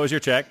 Petrie, what was your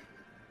check?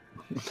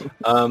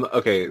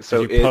 Okay,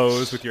 so Did you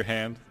pose with your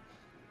hand?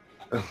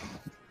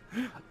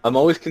 I'm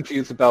always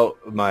confused about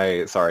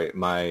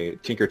my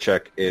tinker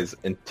check is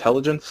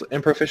intelligence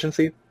and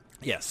proficiency.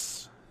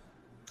 Yes.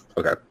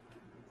 Okay.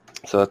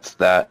 So that's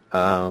that.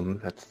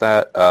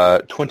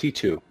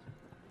 22.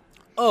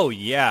 Oh,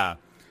 yeah.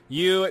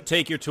 You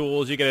take your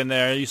tools, you get in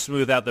there, you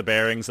smooth out the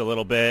bearings a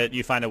little bit,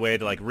 you find a way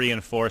to like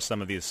reinforce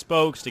some of these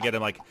spokes to get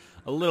them like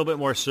a little bit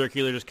more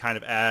circular, just kind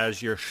of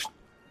as you're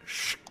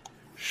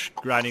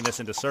grinding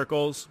this into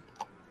circles.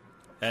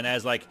 And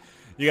as like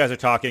you guys are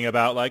talking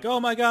about like,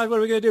 oh my god, what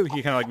are we going to do?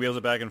 He kind of like wheels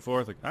it back and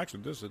forth like,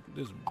 actually, this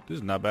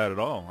is not bad at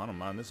all. I don't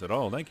mind this at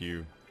all. Thank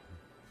you.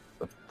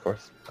 Of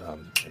course.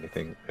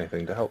 Anything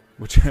to help.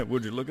 Would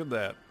you look at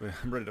that?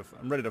 I'm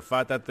ready to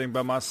fight that thing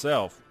by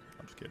myself.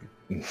 I'm just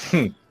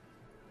kidding.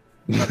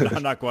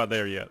 I'm not quite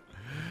there yet.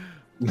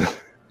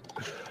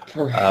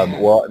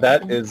 Well,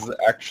 that is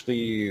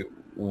actually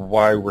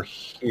why we're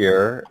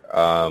here.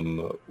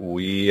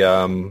 We're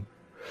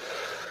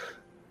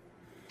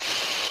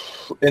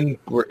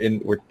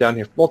down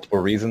here for multiple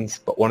reasons,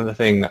 but one of the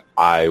things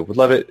I would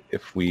love it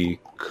if we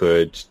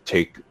could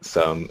take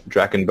some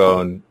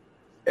Drakenbone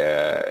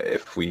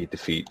if we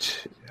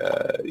defeat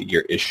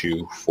your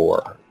issue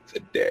for the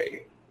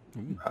day.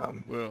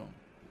 Well,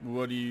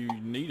 what do you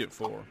need it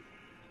for?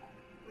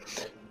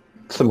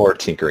 Some more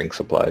tinkering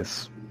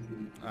supplies.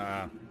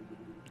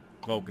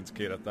 Vulcan's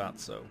kid, I thought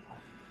so.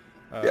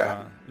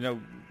 Yeah. You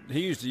know,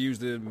 he used to use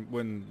them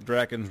when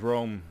Drakens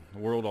roam the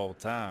world all the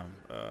time.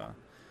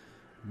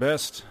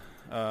 It's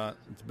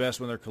best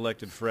when they're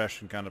collected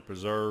fresh and kind of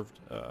preserved.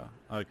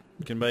 I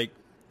can make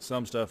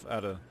some stuff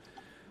out of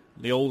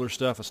the older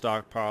stuff, I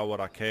stockpile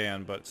what I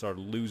can, but it sort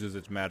of loses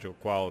its magical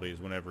qualities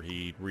whenever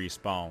he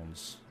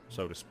respawns,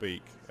 so to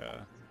speak.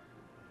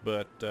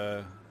 But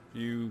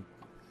you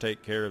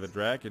take care of the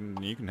Draken,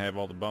 and you can have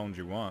all the bones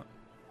you want.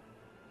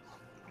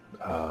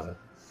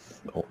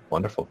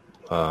 Wonderful.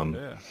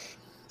 Yeah.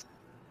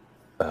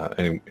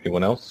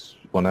 Anyone else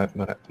want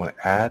to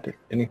add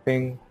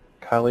anything?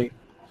 Kylie,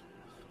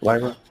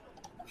 Lyra,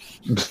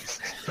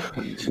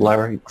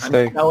 Lyra,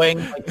 stay. I'm going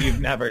like you've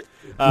never.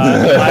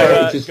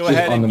 Lyra, Just go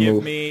ahead on and the give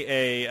move. me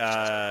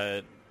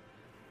a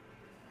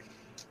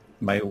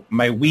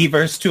My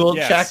Weaver's tool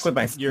yes, check with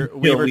my your skill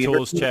Weaver Weaver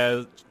tools tool.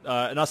 chest,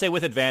 and I'll say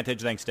with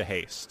advantage thanks to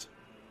haste.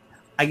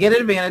 I get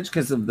an advantage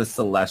because of the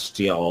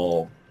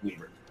Celestial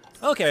Weaver.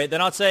 Okay,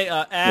 then I'd say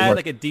add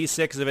like a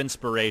D6 of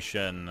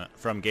inspiration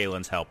from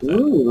Galen's help. Then.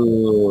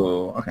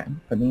 Ooh, okay.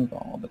 Beneath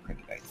all the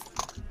pretty dice.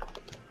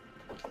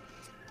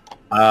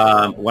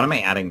 What am I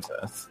adding to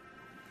this?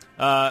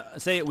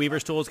 Say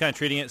Weaver's tool is kind of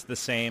treating it the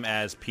same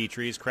as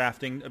Petrie's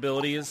crafting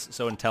abilities,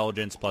 so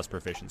intelligence plus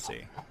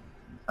proficiency.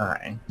 All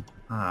right.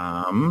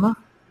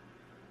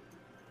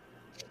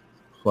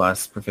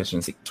 Plus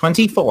proficiency.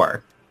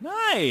 24.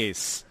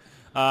 Nice.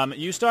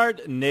 You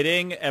start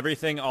knitting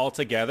everything all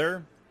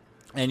together,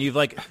 and you've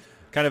like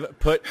kind of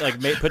put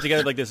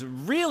together like this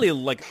really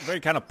like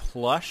very kind of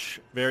plush,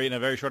 in a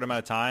very short amount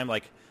of time,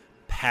 like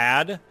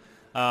pad.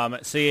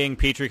 Seeing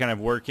Petrie kind of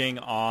working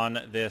on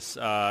this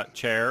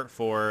chair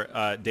for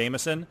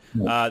Damison,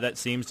 that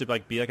seems to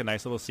like be like a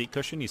nice little seat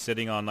cushion. He's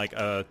sitting on like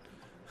a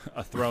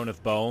throne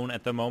of bone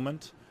at the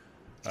moment.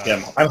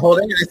 Yeah, I'm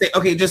holding it. I say,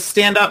 okay, just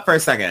stand up for a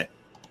second.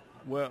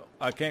 Well,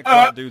 I can't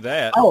quite do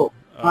that.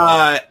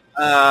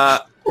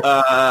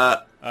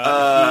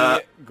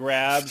 He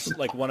grabs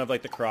like one of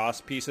like the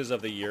cross pieces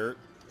of the yurt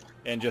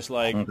and just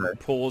like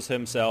pulls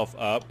himself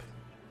up,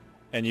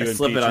 and you and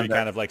slip it Petrie under.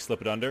 kind of like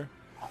slip it under.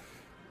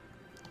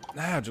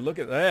 Now, would you look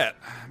at that?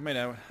 I mean,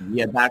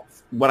 Yeah,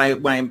 that's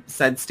what when I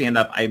said stand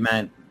up, I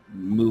meant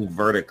move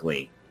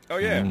vertically. oh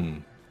yeah,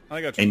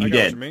 I got you. And I you got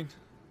what did. you mean.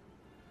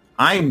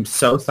 I'm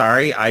so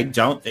sorry. I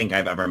don't think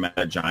I've ever met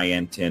a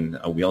giant in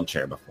a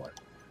wheelchair before.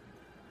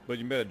 But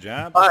you met a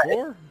giant But-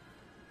 before?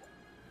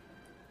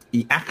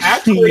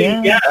 Actually,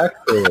 yeah.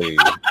 Actually,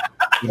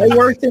 They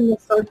worked in the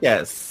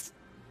circus.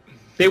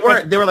 They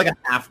were like a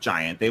half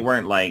giant. They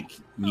weren't like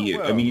you.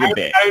 well. I mean, you're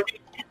big. I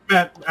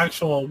met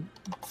actual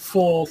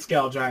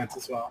full-scale giants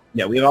as well.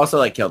 Yeah, we've also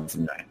like killed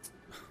some giants.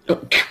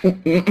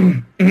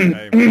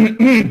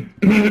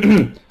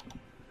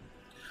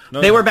 No,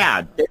 They were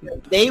bad.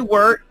 They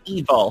were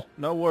evil.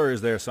 No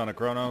worries there, son of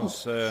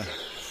Kronos.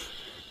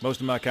 Most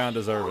of my kind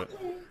deserve it.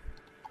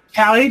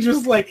 Callie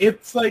just like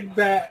it's like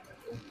that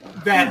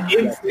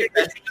instinct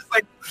that she just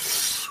like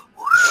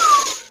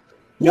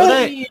You know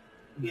that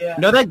yeah.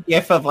 you know that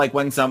gif of like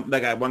when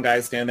one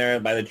guy's standing there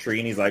by the tree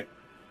and he's like,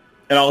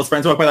 and all his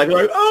friends walk by like,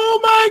 oh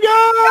my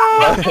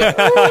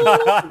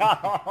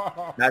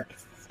god.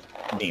 That's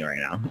me right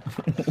now.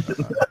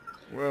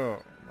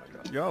 Well,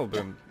 y'all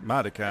been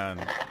mighty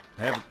kind.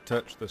 Haven't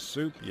touched the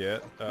soup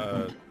yet.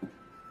 Don't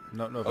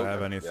know if I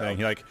have anything.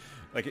 He like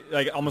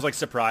almost like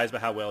surprised by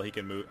how well he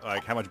can move,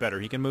 like how much better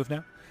he can move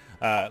now.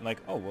 Like,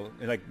 oh well,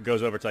 he like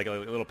goes over to like a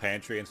little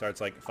pantry and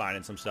starts like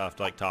finding some stuff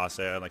to like toss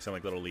in, like some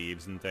like little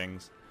leaves and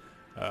things.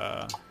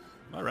 All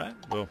right,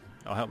 well,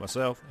 I'll help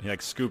myself. He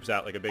like scoops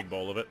out like a big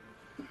bowl of it.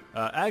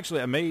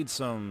 Actually, I made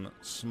some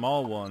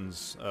small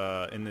ones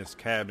in this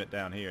cabinet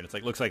down here, and it's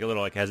like looks like a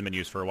little like hasn't been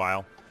used for a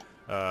while.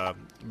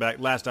 Back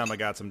last time I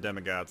got some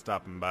demigods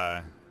stopping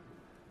by.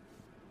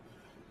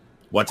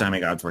 What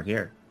demigods were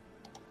here?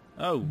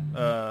 Oh,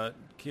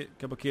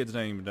 couple kids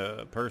named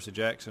Percy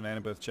Jackson,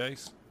 Annabeth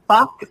Chase.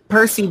 Fuck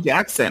Percy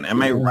Jackson.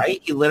 Am I right?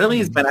 He literally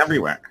has been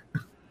everywhere.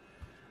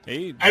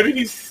 He, I mean,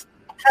 he's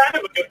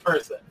kind of a good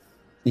person.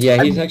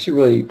 Yeah, he's actually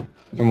really,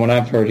 from what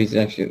I've heard, he's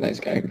actually a nice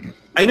guy.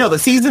 I know the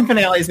season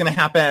finale is going to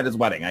happen at his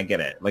wedding. I get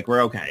it. Like,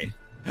 we're okay.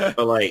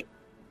 But like,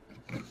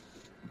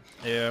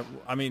 yeah,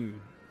 I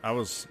mean, I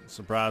was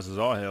surprised as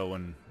all hell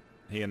when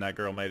he and that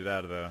girl made it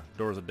out of the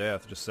doors of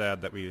death. Just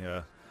sad that we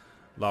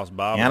lost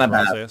Bob in the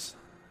Annabeth. process.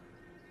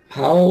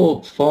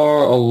 How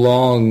far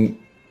along?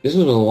 This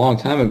was a long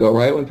time ago,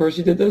 right? When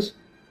Percy did this?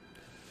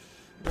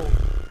 I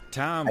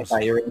Times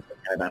thought you were going to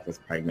say Annabeth was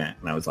pregnant,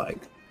 and I was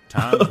like,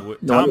 times No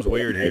times wonder-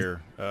 weird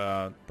here.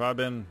 Probably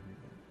been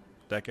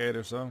a decade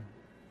or so.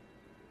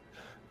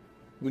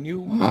 when you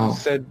Wow.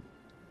 said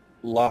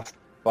lost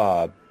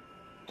Bob,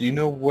 do you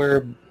know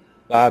where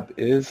Bob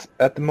is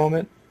at the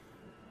moment?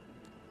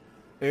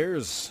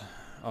 There's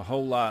a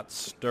whole lot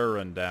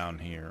stirring down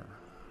here.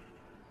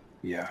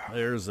 Yeah.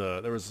 There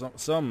was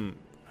some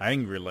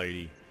angry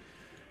lady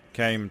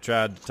came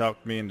tried to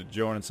talk me into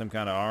joining some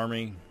kind of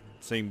army.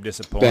 Seemed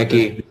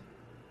disappointed.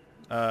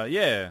 Becky.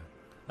 Yeah.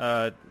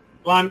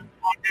 Blonde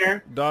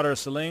hair. Daughter of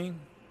Celine.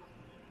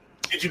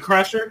 Did you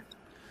crush her?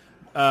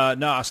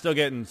 No, I'm still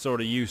getting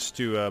sort of used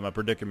to my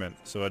predicament,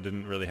 so I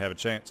didn't really have a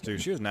chance to.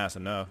 She was nice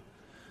enough.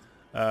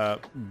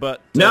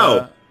 But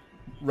No.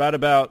 right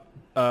about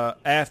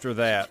after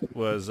that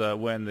was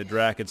when the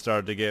drac had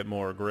started to get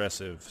more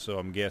aggressive, so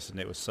I'm guessing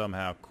it was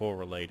somehow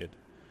correlated.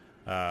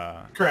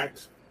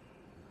 Correct.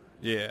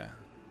 Yeah.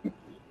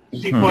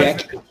 She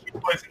poisoned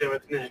it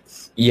with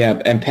Nyx.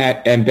 Yeah,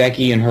 and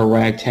Becky and her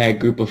ragtag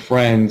group of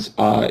friends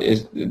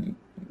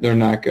they're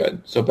not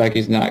good. So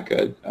Becky's not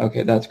good.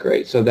 Okay, that's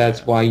great. So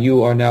that's why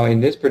you are now in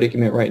this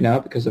predicament right now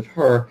because of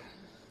her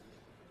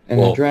and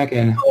the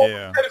dragon.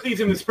 Yeah. Technically,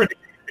 he's in this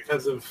predicament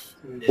because of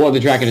Nyx. Well,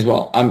 the dragon as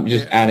well. I'm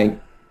just adding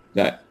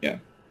that. Yeah.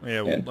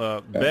 Yeah.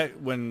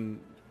 When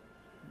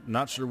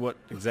not sure what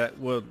exact.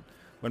 Well,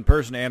 when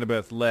Persian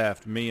Annabeth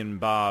left, me and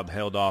Bob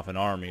held off an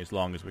army as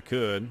long as we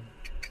could.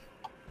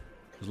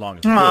 As long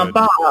as we could.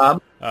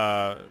 Bob.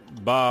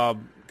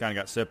 Bob kind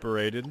of got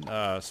separated.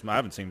 I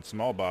haven't seen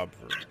Small Bob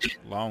for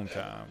a long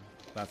time.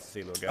 That's the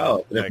sea little guy.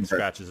 Oh, Meg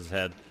scratches his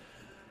head.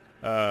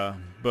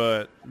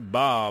 But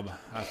Bob,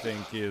 I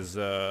think, is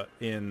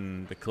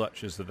in the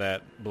clutches of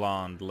that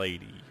blonde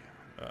lady.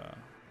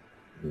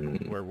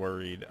 We're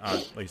worried.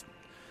 At least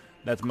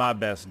that's my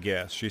best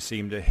guess. She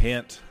seemed to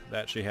hint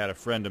that she had a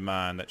friend of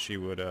mine that she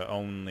would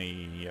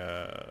only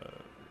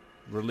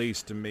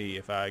release to me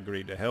if I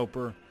agreed to help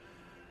her.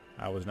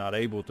 I was not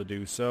able to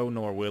do so,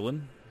 nor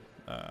willing.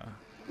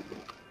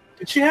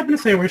 Did she happen to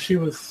say where she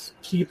was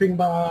keeping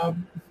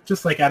Bob?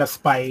 Just like out of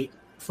spite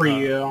for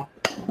you?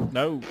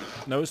 No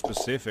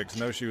specifics.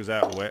 No, she was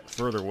out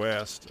further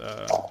west.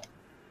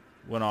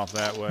 Went off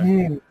that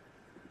way.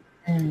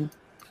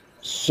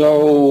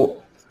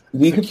 So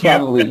we could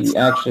probably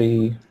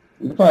actually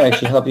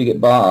help you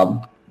get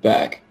Bob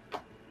back.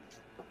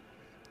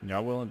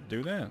 Y'all willing to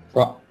do that?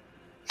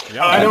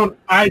 Yeah, I don't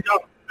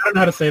know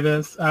how to say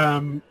this.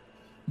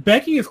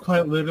 Becky is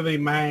quite literally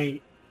my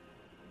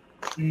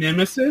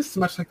nemesis,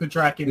 much like the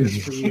Draken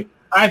is for you.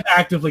 I've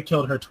actively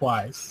killed her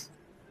twice.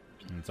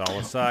 It's all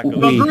a cycle.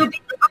 The group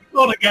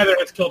altogether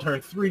has killed her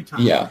 3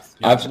 times. Yeah,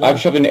 I've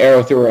shoved an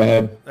arrow through her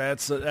head.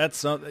 That's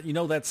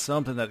something. That's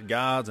something that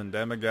gods and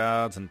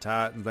demigods and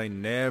titans they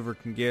never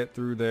can get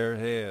through their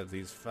heads.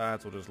 These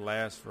fights will just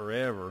last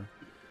forever.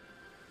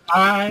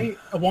 I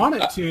want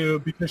it to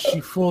because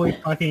she fully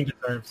fucking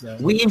deserves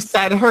it. We've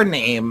said her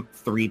name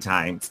 3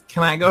 times.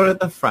 Can I go to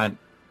the front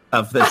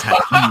of the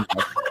tent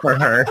for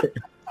her?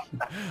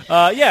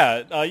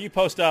 You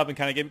post up and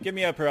kind of give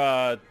me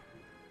a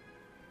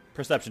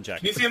perception check.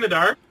 Can you see in the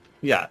dark?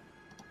 Yeah.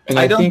 And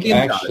I think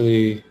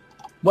actually...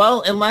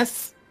 Well,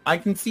 unless I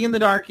can see in the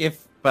dark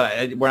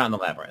but we're not in the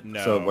labyrinth.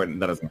 No. So that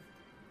doesn't...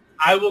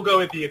 I will go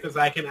with you because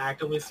I can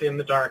actively see in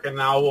the dark, and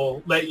I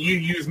will let you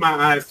use my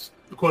eyes.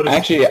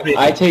 Actually,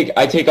 I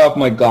take off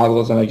my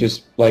goggles and I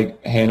just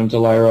hand them to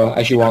Lyra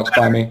as she walks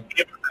by me.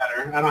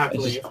 I don't have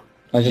to leave.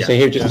 I just say,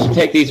 here, just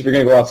take these if you're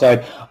going to go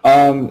outside.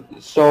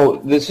 So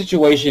the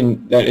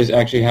situation that is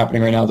actually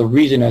happening right now, the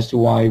reason as to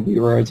why we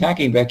were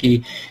attacking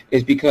Becky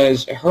is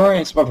because her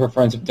and some of her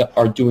friends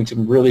are doing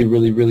some really,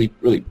 really, really,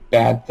 really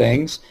bad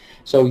things.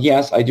 So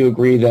yes, I do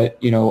agree that,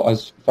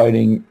 us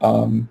fighting,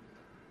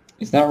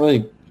 it's not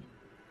really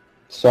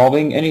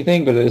solving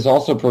anything, but it is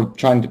also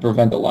trying to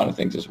prevent a lot of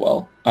things as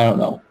well. I don't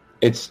know.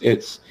 It's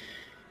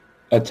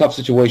a tough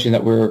situation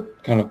that we're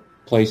kind of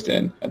placed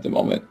in at the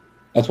moment.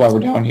 That's why we're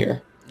down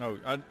here. Oh,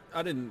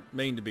 I didn't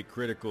mean to be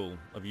critical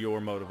of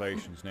your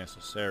motivations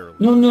necessarily.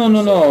 No.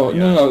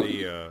 The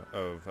idea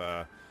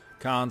of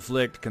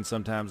conflict can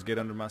sometimes get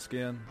under my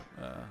skin.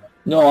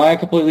 No, I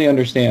completely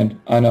understand.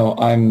 I know.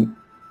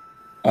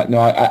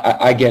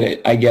 I get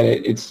it.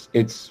 It's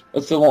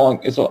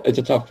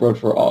a tough road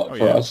for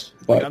us.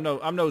 But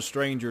I'm no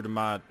stranger to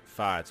my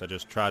fights. I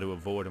just try to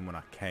avoid them when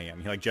I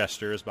can. He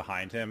gestures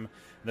behind him.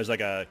 There's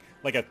like a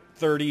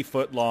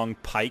 30-foot long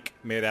pike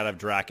made out of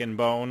draken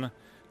bone.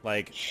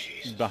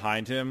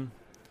 Behind him,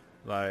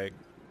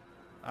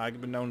 I've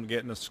been known to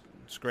get in a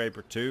scrape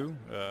or two,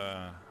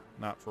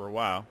 not for a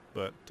while,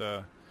 but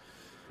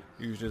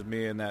usually just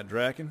me and that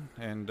draken,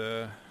 and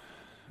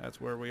that's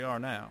where we are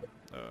now.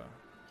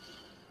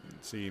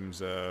 It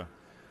seems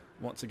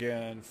once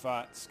again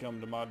fights come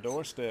to my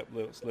doorstep,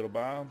 little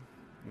Bob.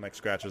 Mike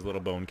scratches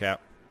little bone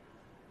cap.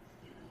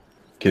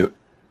 Cute.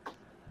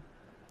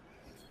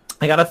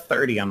 I got a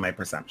 30 on my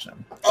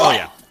perception. Oh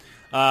yeah.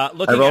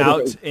 Looking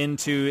out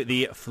into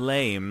the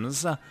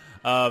flames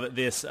of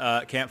this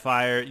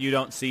campfire, you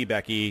don't see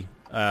Becky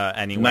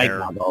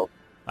anywhere.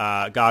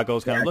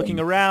 Goggles kind of looking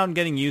around,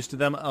 getting used to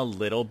them a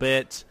little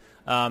bit.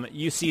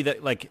 You see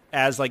that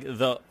as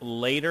the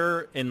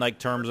later in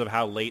terms of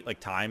how late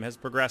time has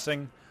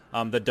progressing,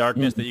 the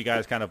darkness that you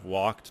guys kind of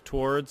walked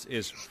towards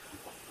is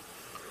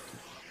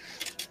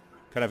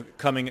kind of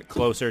coming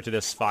closer to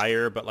this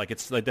fire, but like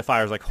it's like the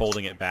fire's like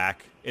holding it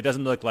back. It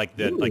doesn't look like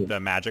the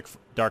magic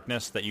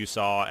darkness that you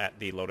saw at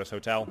the Lotus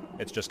Hotel.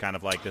 It's just kind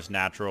of like this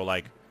natural,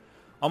 like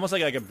almost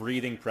like a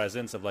breathing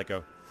presence of like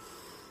a.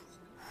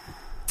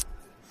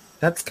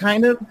 That's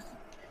kind of.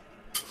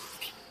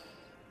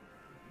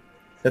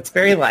 That's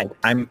very like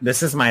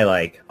this is my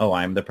like, oh,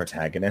 I'm the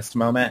protagonist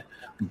moment,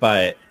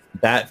 but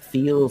that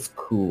feels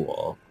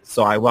cool.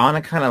 So I want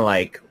to kind of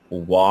like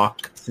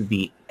walk to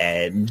the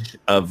edge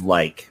of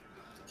like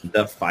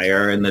the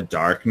fire and the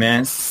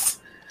darkness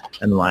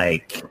and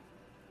like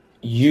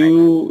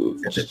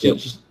you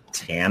just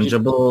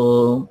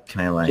tangible.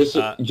 Can I like just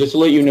to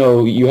let you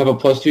know, you have a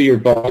 +2 to your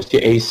bonus to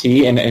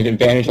AC and an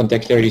advantage on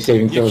dexterity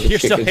saving throws. You're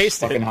if shit still gets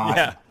hasted. fucking hot.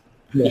 Yeah.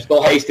 You're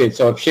still hasted,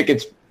 so if shit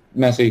gets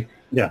messy.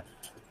 Yeah.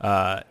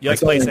 You like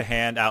place a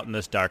hand out in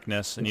this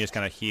darkness, and you just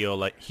kind of heal,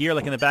 like here,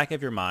 like in the back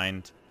of your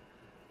mind.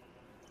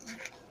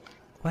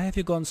 Why have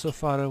you gone so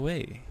far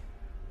away?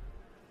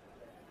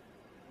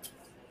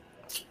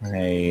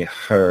 I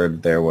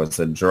heard there was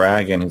a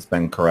dragon who's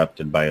been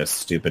corrupted by a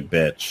stupid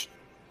bitch.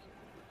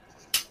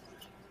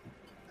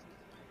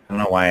 I don't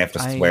know why I have to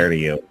swear to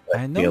you.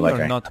 I know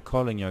you're not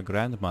calling your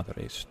grandmother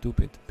a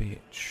stupid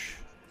bitch.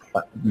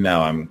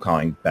 No, I'm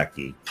calling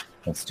Becky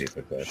a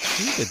stupid bitch.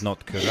 She did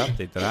not corrupt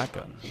a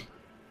dragon.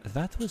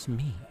 That was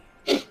me.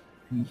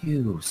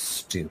 You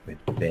stupid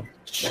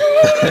bitch.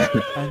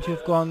 And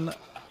you've gone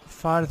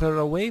farther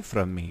away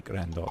from me,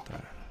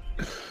 granddaughter.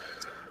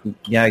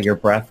 Yeah, your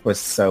breath was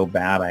so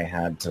bad I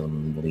had to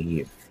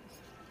leave.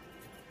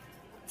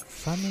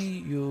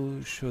 Funny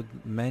you should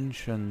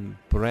mention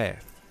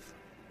breath.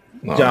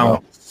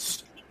 Don't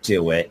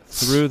do it.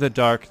 Through the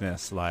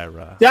darkness,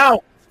 Lyra.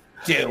 Don't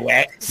do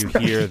it. You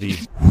hear the...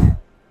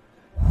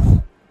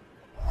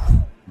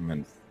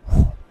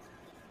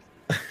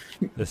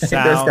 the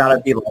sound There's gotta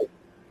be like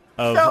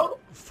of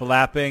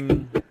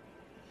flapping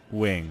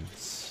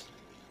wings.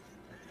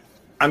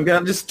 I'm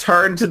gonna just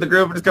turn to the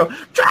group and just go,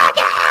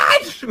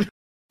 Dragon!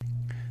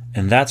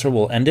 And that's where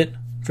we'll end it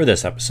for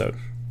this episode.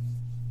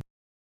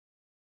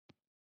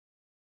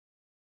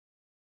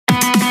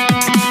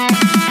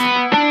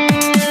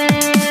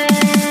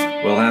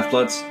 Well,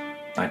 Half-Bloods,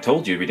 I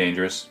told you it'd be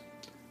dangerous.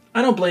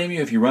 I don't blame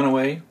you if you run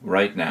away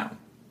right now.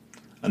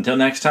 Until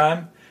next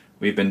time,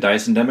 we've been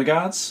Dice and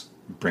Demigods.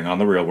 Bring on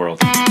the real world.